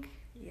guiding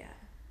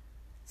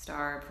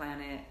star,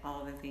 planet,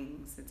 all the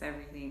things. It's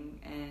everything,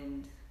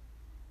 and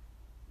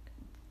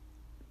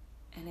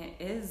it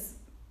is.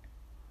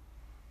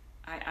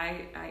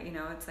 I you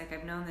know, it's like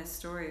I've known this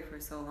story for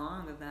so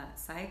long of that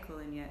cycle,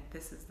 and yet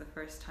this is the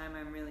first time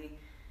I'm really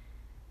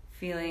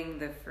feeling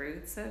the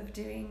fruits of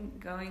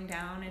going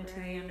down into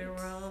the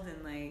underworld,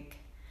 and like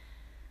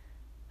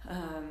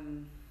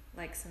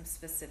some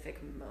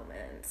specific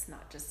moments,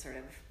 not just sort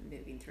of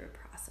moving through a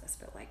process,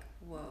 but like,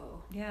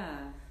 whoa,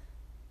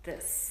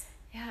 this.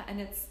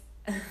 And it's,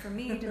 for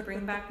me, to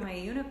bring back my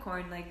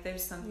unicorn, like,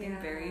 there's something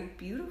very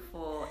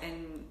beautiful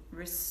and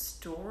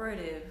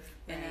restorative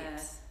in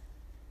it.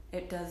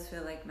 It does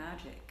feel like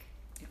magic.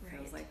 It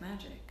feels like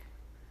magic.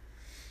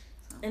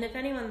 So. And if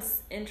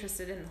anyone's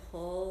interested in the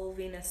whole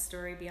Venus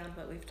story beyond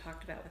what we've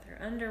talked about with her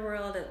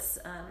underworld, it's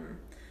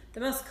the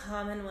most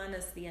common one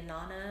is the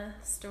Inanna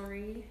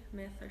story,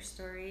 myth or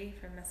story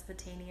from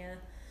Mesopotamia.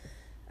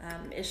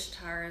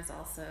 Ishtar is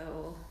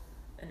also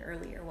an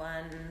earlier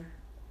one,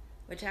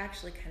 which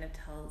actually kind of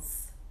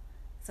tells,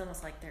 it's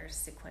almost like their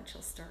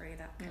sequential story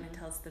that kind of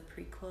tells the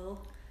prequel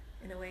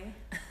in a way.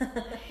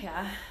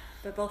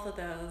 But both of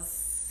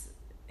those,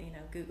 you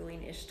know,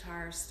 Googling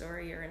Ishtar's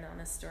story or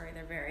Inanna's story,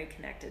 they're very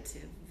connected to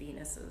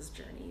Venus's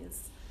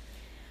journeys.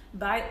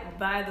 By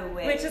the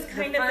way, which is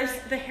kind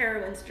of the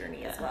heroine's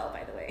journey as well,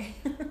 by the way.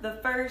 The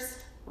first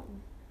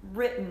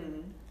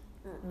written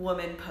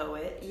woman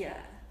poet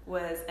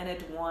was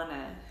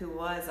Enheduanna, who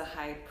was a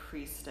high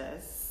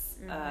priestess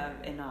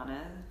of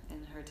Inanna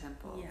in her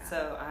temple.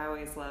 So I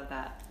always love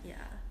that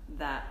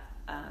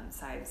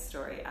side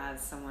story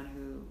as someone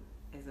who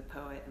is a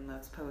poet and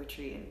loves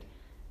poetry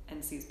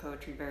and sees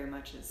poetry very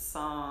much as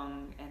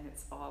song, and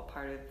it's all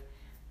part of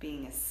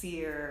being a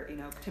seer. You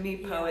know, to me,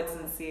 poets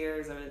and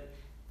seers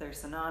they're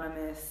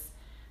synonymous.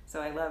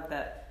 So I love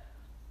that,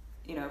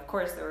 you know, of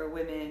course there were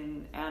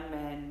women and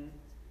men,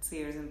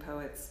 seers and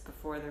poets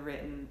before the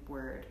written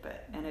word,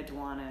 but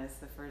Enheduanna is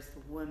the first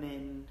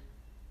woman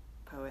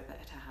poet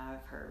to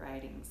have her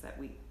writings that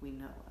we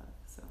know of.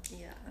 So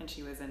and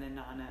she was an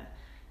Inanna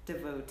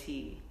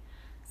devotee.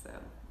 So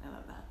I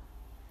love that.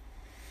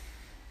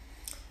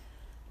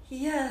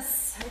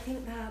 Yes, I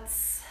think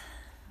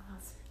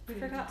we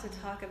forgot to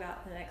talk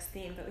about the next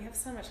theme, but we have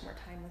so much more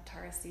time with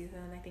Taurus season.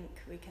 I think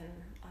we can,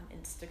 on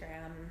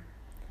Instagram,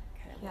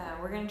 kind of...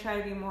 we're going to try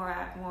to be more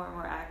and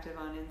more active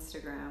on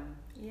Instagram.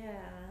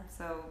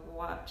 So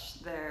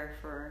watch there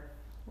for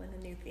when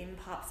a new theme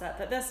pops up.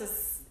 But this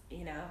is,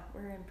 you know,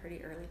 we're in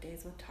pretty early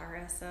days with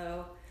Taurus,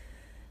 so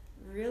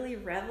really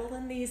revel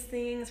in these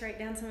things. Write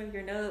down some of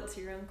your notes,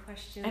 your own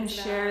questions, and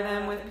share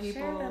them with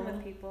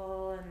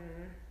people.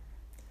 And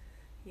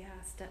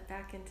step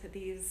back into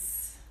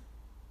these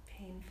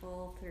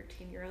painful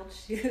 13-year-old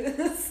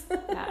shoes.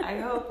 I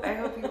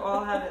hope you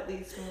all have at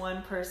least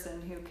one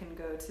person who can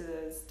go to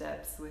those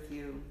depths with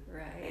you,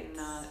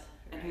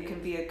 and who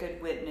can be a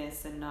good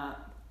witness and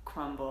not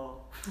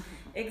crumble.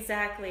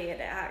 Exactly.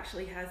 It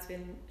actually has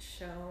been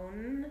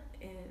shown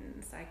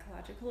in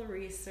psychological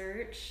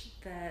research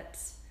that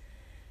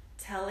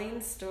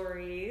telling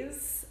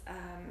stories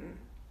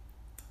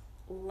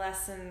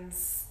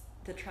lessens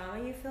the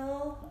trauma you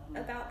feel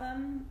about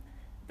them,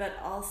 but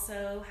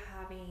also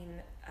having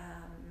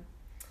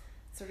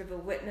sort of a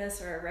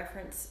witness or a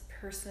reference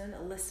person,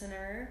 a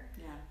listener,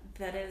 Yeah.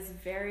 that is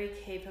very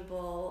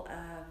capable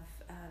of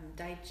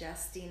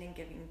digesting and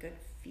giving good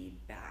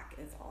feedback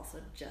is also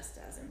just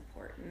as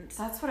important.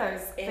 That's what I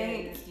was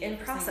thinking. In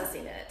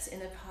processing it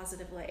in a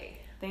positive way.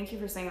 Thank you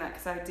for saying that,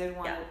 because I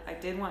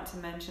did want to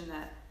mention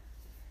that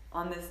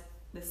on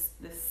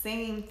the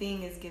same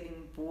thing as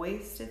giving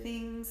voice to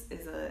things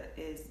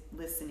is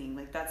listening.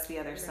 Like, that's the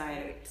other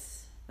side.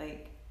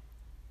 Like,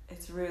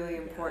 it's really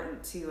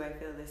important too, I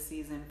feel, this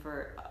season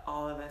for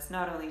all of us,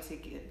 not only to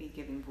be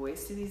giving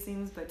voice to these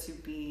things, but to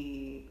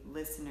be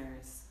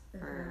listeners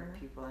for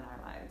people in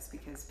our lives,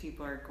 because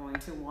people are going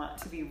to want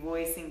to be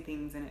voicing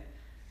things, and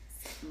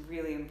it's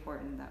really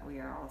important that we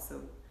are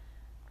also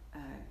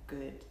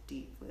good,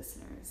 deep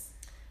listeners.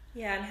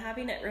 Yeah, and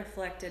having it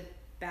reflected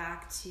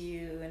back to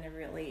you in a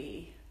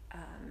really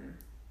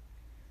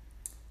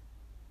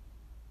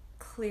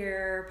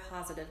clear,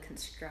 positive,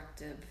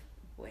 constructive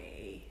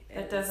way.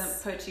 That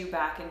doesn't put you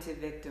back into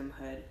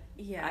victimhood.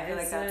 Yeah, I feel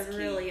like that's a key.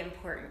 really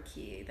important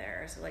key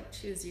there. So, like,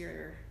 choose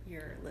your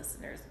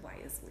listeners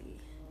wisely.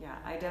 Yeah,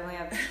 I definitely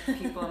have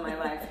people in my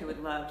life who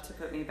would love to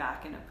put me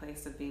back in a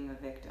place of being a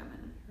victim,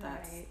 and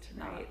that's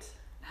not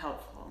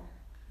helpful.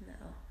 No.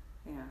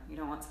 Yeah, you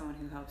don't want someone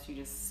who helps you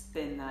just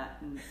spin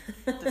that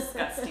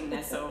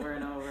disgustingness over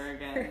and over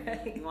again.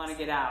 Right. You want to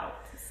get out.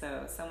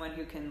 So someone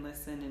who can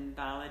listen and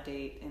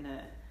validate in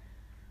a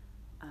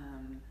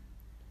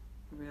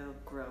real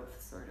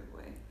growth sort of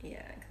way.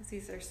 Yeah, because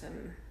these are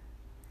some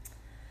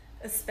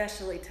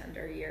especially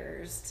tender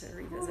years to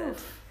revisit.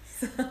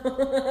 So.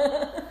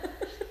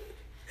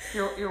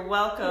 You're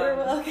welcome. You're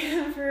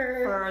welcome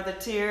for the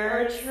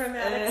tears. Our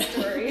traumatic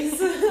stories.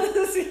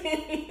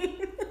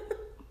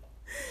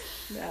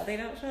 No, they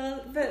don't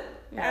feel, but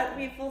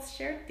we both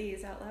shared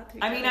these out loud to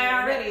each other. I mean, I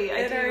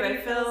already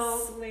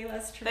feel way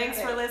less traumatic.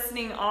 Thanks for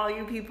listening, all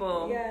you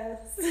people.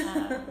 Yes.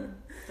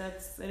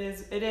 It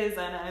is,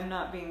 and I'm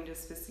not being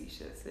just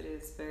facetious. It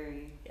is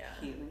very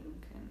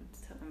healing, and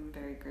I'm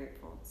very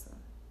grateful. So.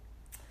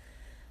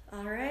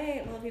 All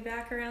right, we'll be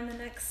back around the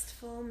next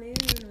full moon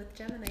with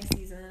Gemini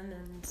season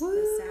and the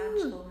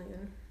Sag full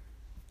moon.